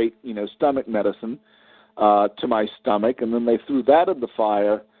the great stomach medicine, to my stomach, and then they threw that in the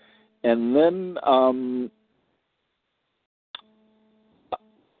fire, and then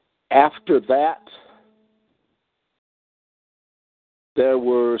after that, there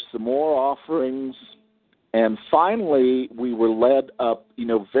were some more offerings. And finally, we were led up,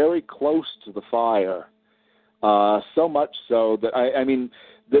 very close to the fire, so much so that,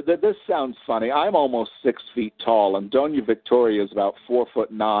 this sounds funny. I'm almost 6 feet tall, and Doña Victoria is about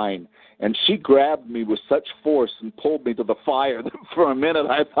 4'9", and she grabbed me with such force and pulled me to the fire that for a minute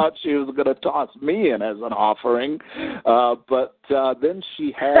I thought she was going to toss me in as an offering. But then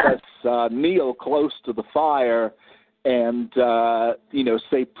she had us kneel close to the fire and,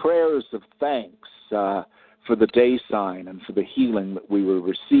 say prayers of thanks for the day sign and for the healing that we were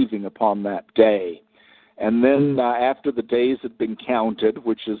receiving upon that day. And then after the days had been counted,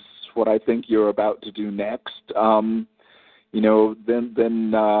 which is what I think you're about to do next, then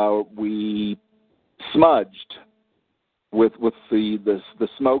we smudged with the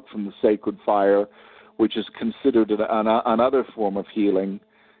smoke from the sacred fire, which is considered another form of healing,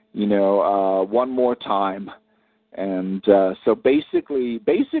 one more time. And so basically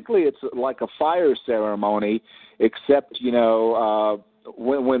it's like a fire ceremony, except,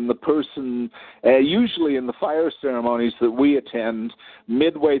 when the person, usually in the fire ceremonies that we attend,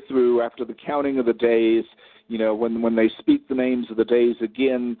 midway through, after the counting of the days, when they speak the names of the days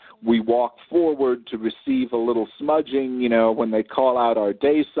again, we walk forward to receive a little smudging, when they call out our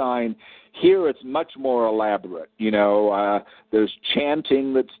day sign. Here it's much more elaborate. There's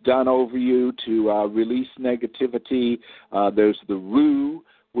chanting that's done over you to release negativity. There's the rue,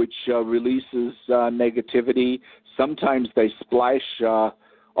 which releases negativity. Sometimes they splash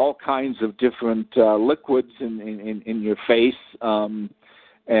all kinds of different liquids in your face.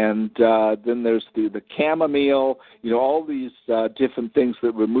 And then there's the chamomile, all these different things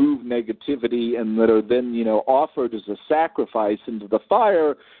that remove negativity and that are then, offered as a sacrifice into the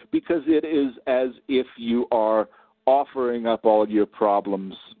fire, because it is as if you are offering up all your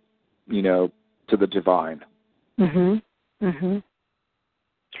problems, to the divine. Mm-hmm. Mm-hmm.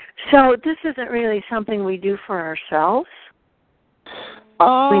 So this isn't really something we do for ourselves?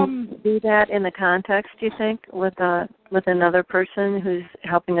 We do that in the context, do you think, with another person who's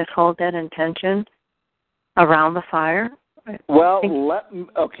helping us hold that intention around the fire? Well,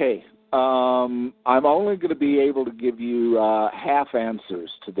 okay. I'm only going to be able to give you half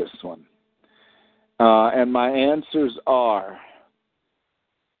answers to this one. And my answers are,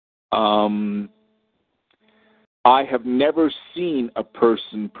 I have never seen a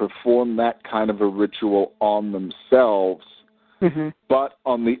person perform that kind of a ritual on themselves. Mm-hmm. But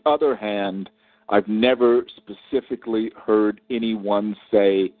on the other hand, I've never specifically heard anyone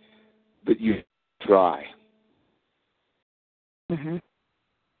say that you try. Mm-hmm.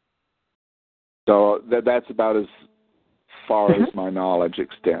 So that's about as far as my knowledge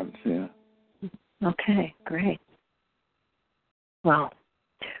extends. Yeah. Okay, great. Wow.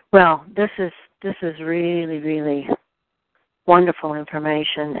 Well, this is really, really wonderful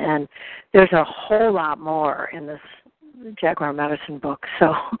information, and there's a whole lot more in this Jaguar medicine book.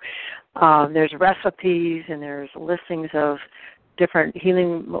 So there's recipes and there's listings of different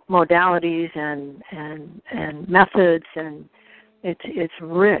healing modalities and methods, and it's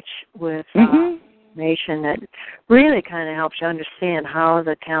rich with information that really kind of helps you understand how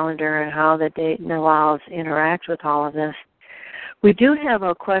the calendar and how the date and the laws interact with all of this. We do have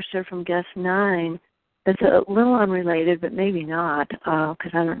a question from guest 9 that's a little unrelated, but maybe not,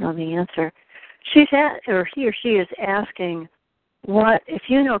 because I don't know the answer. He or she is asking, what, if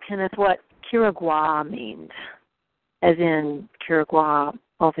you know, Kenneth, what Kirigua means, as in Kirigua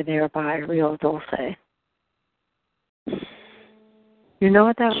over there by Rio Dulce. You know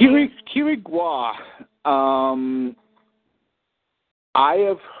what that means? Kirigua. I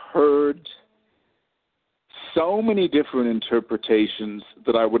have heard so many different interpretations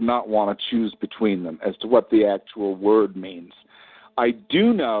that I would not want to choose between them as to what the actual word means. I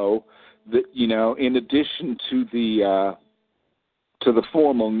do know that, you know, in addition to the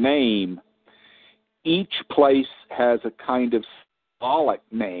formal name, each place has a kind of symbolic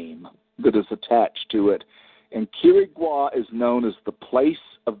name that is attached to it, and Kirigua is known as the place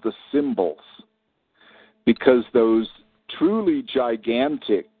of the symbols because those truly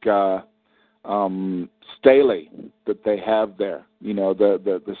gigantic stelae that they have there, you know,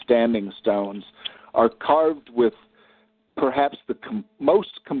 the standing stones, are carved with perhaps the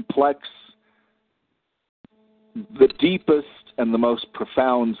most complex, the deepest, and the most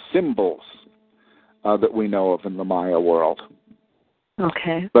profound symbols that we know of in the Maya world.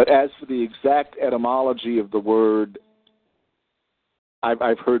 Okay. But as for the exact etymology of the word,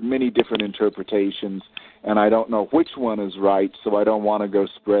 I've heard many different interpretations, and I don't know which one is right, so I don't want to go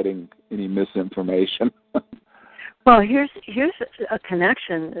spreading any misinformation. Well, here's a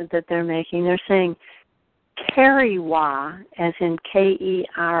connection that they're making. They're saying Keriwah, as in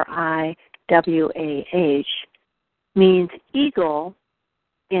Keriwah, means eagle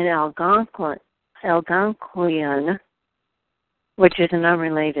in Algonquian, which is an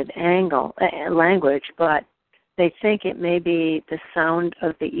unrelated language, but they think it may be the sound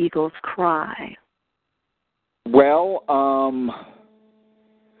of the eagle's cry. Well,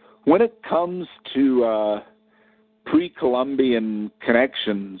 when it comes to pre-Columbian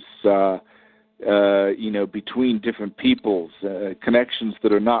connections, you know, between different peoples, connections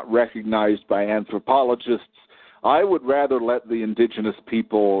that are not recognized by anthropologists, I would rather let the indigenous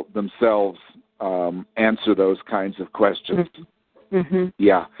people themselves answer those kinds of questions. Mm-hmm.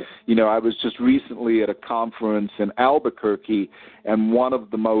 Yeah. You know, I was just recently at a conference in Albuquerque, and one of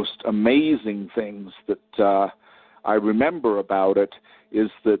the most amazing things that I remember about it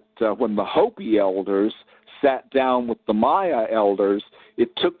is that when the Hopi elders sat down with the Maya elders,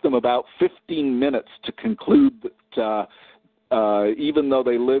 it took them about 15 minutes to conclude that even though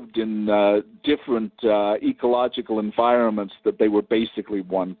they lived in different ecological environments, that they were basically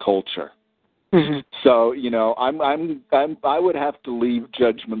one culture. Mm-hmm. So, you know, I would have to leave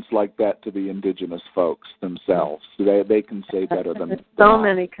judgments like that to the indigenous folks themselves. They can say better than so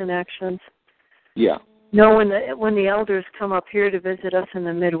many connections. Yeah. No, when the elders come up here to visit us in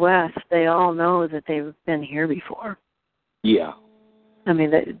the Midwest, they all know that they've been here before. Yeah. I mean,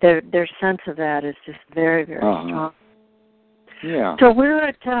 their sense of that is just very, very strong. Yeah. So we're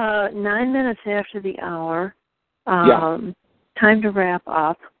at 9 minutes after the hour. Time to wrap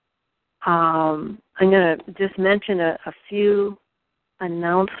up. I'm going to just mention a few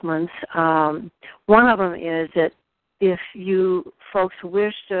announcements. One of them is that if you folks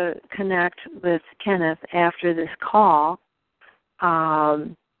wish to connect with Kenneth after this call,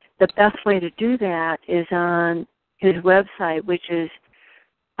 the best way to do that is on his website, which is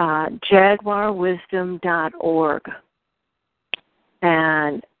jaguarwisdom.org.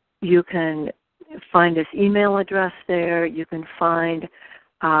 And you can find his email address there. You can find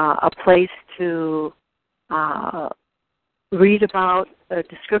a place to read about a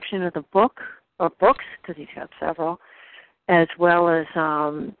description of the book, or books, because he's got several, as well as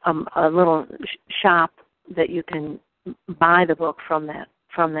a little shop that you can buy the book from that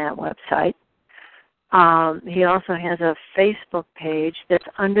website. He also has a Facebook page that's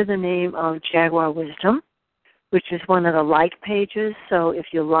under the name of Jaguar Wisdom, which is one of the like pages. So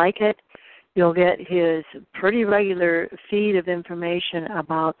if you like it, you'll get his pretty regular feed of information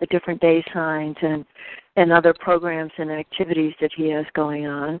about the different day signs and other programs and activities that he has going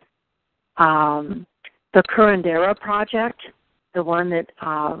on. The Curandera Project, the one that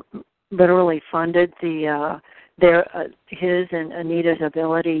literally funded his and Anita's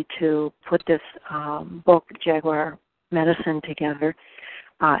ability to put this book, Jaguar Medicine, together.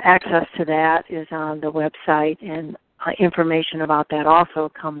 Access to that is on the website, and information about that also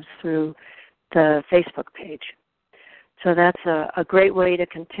comes through the Facebook page. So that's a great way to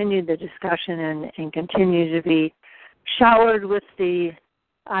continue the discussion and continue to be showered with the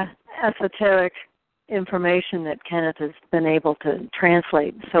esoteric information that Kenneth has been able to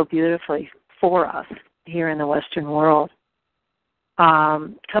translate so beautifully for us here in the Western world. A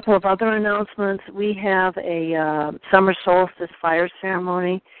couple of other announcements. We have a summer solstice fire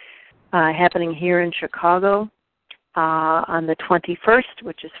ceremony happening here in Chicago on the 21st,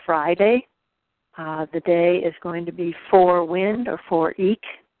 which is Friday. The day is going to be 4 wind or 4 eek.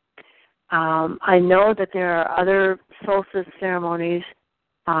 I know that there are other solstice ceremonies,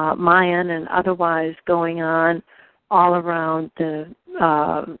 Mayan and otherwise, going on all around the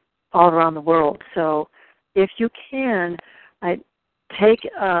world. So, if you can, take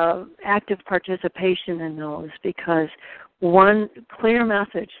active participation in those, because one clear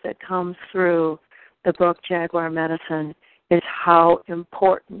message that comes through the book Jaguar Medicine is how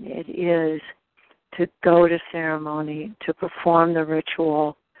important it is to go to ceremony, to perform the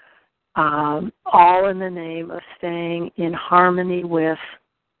ritual, all in the name of staying in harmony with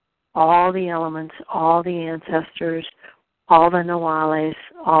all the elements, all the ancestors, all the Nawales,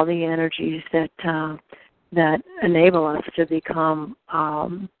 all the energies that enable us to become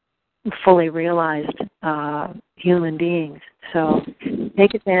fully realized human beings. So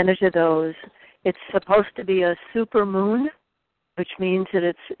take advantage of those. It's supposed to be a super moon, which means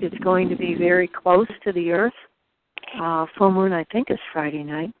that it's going to be very close to the Earth. Full moon, I think, is Friday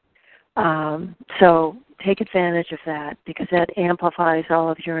night. So take advantage of that, because that amplifies all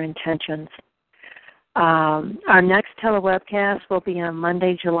of your intentions. Our next telewebcast will be on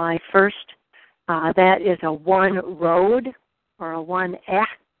Monday, July 1st. That is a one road or a one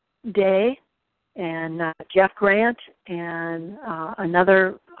act day, and Jeff Grant and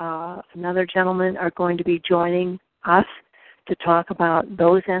another gentleman are going to be joining us to talk about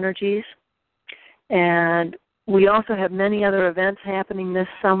those energies. And we also have many other events happening this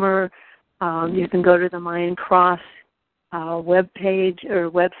summer. You can go to the MayanCross webpage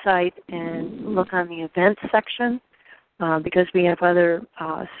or website and look on the events section, because we have other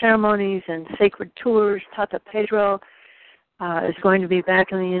ceremonies and sacred tours. Tata Pedro is going to be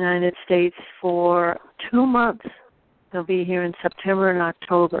back in the United States for 2 months. They'll be here in September and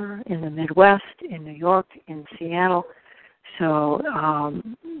October in the Midwest, in New York, in Seattle. So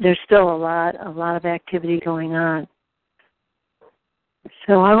there's still a lot of activity going on.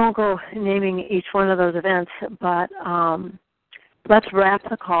 So I won't go naming each one of those events, but let's wrap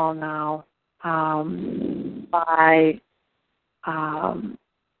the call now by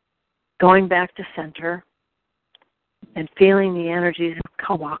going back to center and feeling the energies of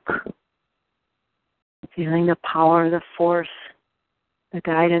Kawak, feeling the power, the force, the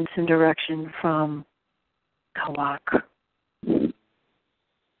guidance and direction from Kawak.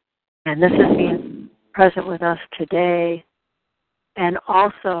 And this is being present with us today, and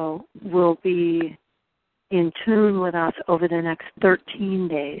also will be in tune with us over the next 13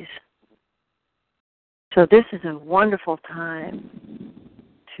 days. So this is a wonderful time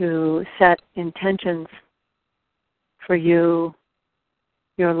to set intentions for you,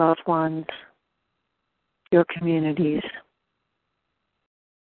 your loved ones, your communities.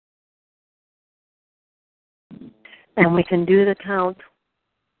 And we can do the count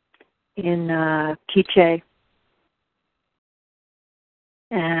in Quiche.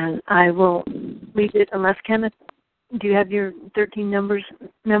 And I will read it, unless Kenneth, do you have your 13 numbers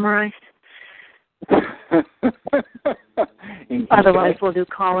memorized? Otherwise, we'll do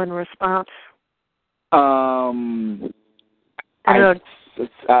call and response. The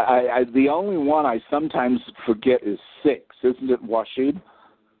only one I sometimes forget is 6, isn't it, Washid?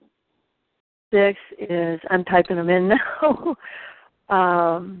 6 is, I'm typing them in now.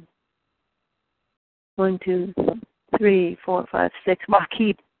 1, 2, 3, 4, 5, 6.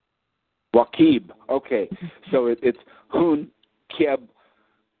 Waqib. Waqib. Okay. So it's Hun, Keb,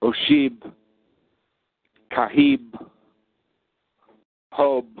 Oshib, Kahib,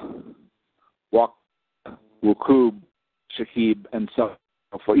 Hob, Wukub, Shahib, and so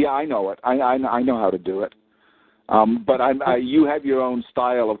forth. Yeah, I know it. I know how to do it. But you have your own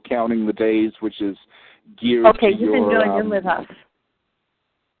style of counting the days, which is geared to your... Okay, you can join in with us.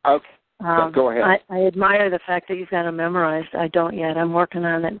 Okay. Go ahead. I admire the fact that you've got them memorized. I don't yet. I'm working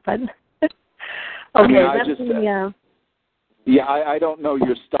on it. But okay, I don't know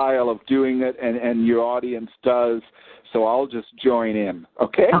your style of doing it, and your audience does, so I'll just join in.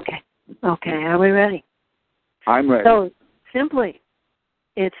 Okay? Okay. Are we ready? I'm ready. So, simply,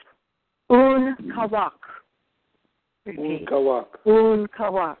 it's Un Kawak. Repeat. Un Kawak. Un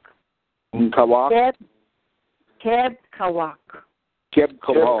Kawak. Un Kawak. Keb Kawak. Keb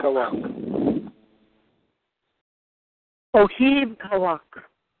Kawak. Ohib Kawak.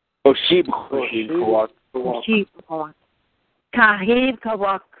 Oshib Kawak. Ohib Kawak. Kahib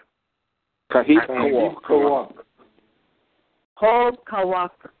Kawak. Kahib Kawak. Hob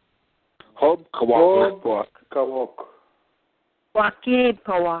Kawak. Hob Kawak. Wakib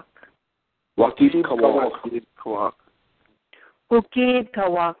Kawak. Wakib Kawak. Ukib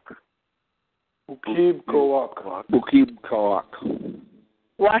Kawak. Ukib Kawak. Ukib Kawak.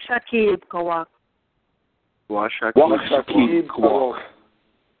 Washakib Kawak. Washakib Kawak.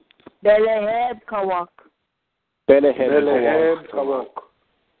 Beleheb Kawak. Beleheb Kawak.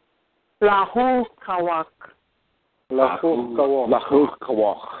 Lahu Kawak. Lahu Kawak. Lahu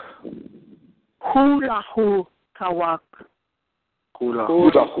Kawak. Hulahu Kawak.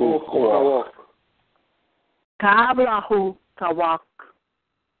 Hulahu Kawak. Kablahu Kawak.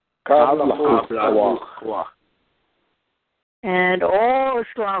 Kablahu Kawak. And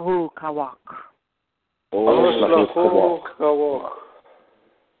Oshlahu Kawak. Oshlahu Kawak.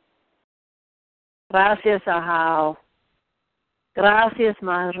 Gracias, Ahau. Gracias,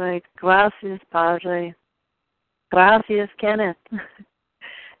 Madre. Gracias, Padre. Gracias, Kenneth.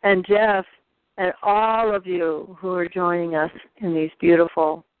 And Jeff, and all of you who are joining us in these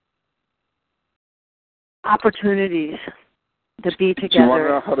beautiful opportunities to be together. Do you want to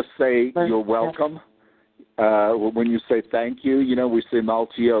know how to say you're welcome? When you say thank you, we say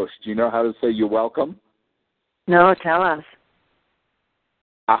Maltios. Do you know how to say you're welcome? No, tell us.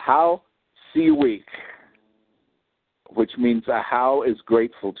 Ahau Siwik, which means Ahau is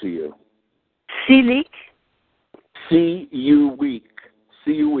grateful to you. Silik? See you weak.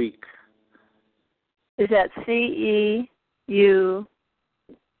 See you weak. Is that C-E-U?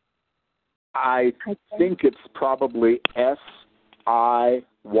 I think it's probably S-I-Y-A-W-I-Q.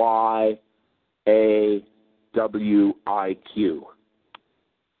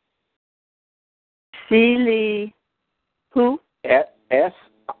 Sili who?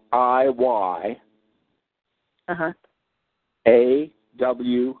 S-I-Y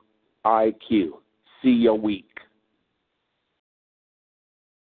A-W-I-Q. See you weak.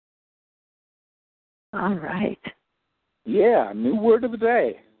 All right. Yeah, new word of the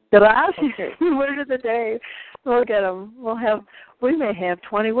day. Gracias. Okay. Word of the day. We'll get them. We may have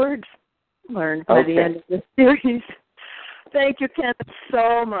 20 words learned by the end of this series. Thank you, Kenneth,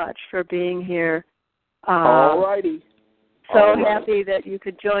 so much for being here. All righty. So happy that you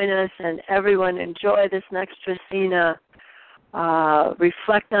could join us, and everyone enjoy this next Trecena.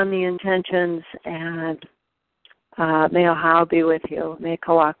 Reflect on the intentions, and may Ahau be with you. May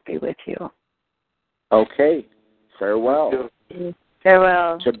Kawak be with you. Okay. Farewell.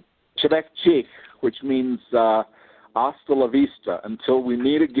 Farewell. Chebek Chik, which means hasta la vista, until we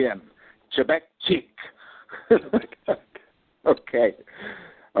meet again. Chebek Chik. Okay.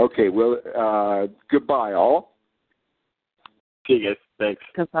 Okay, well, goodbye, all. See you guys. Thanks.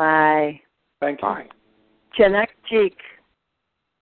 Goodbye. Thank you. Bye. Chebek Chik.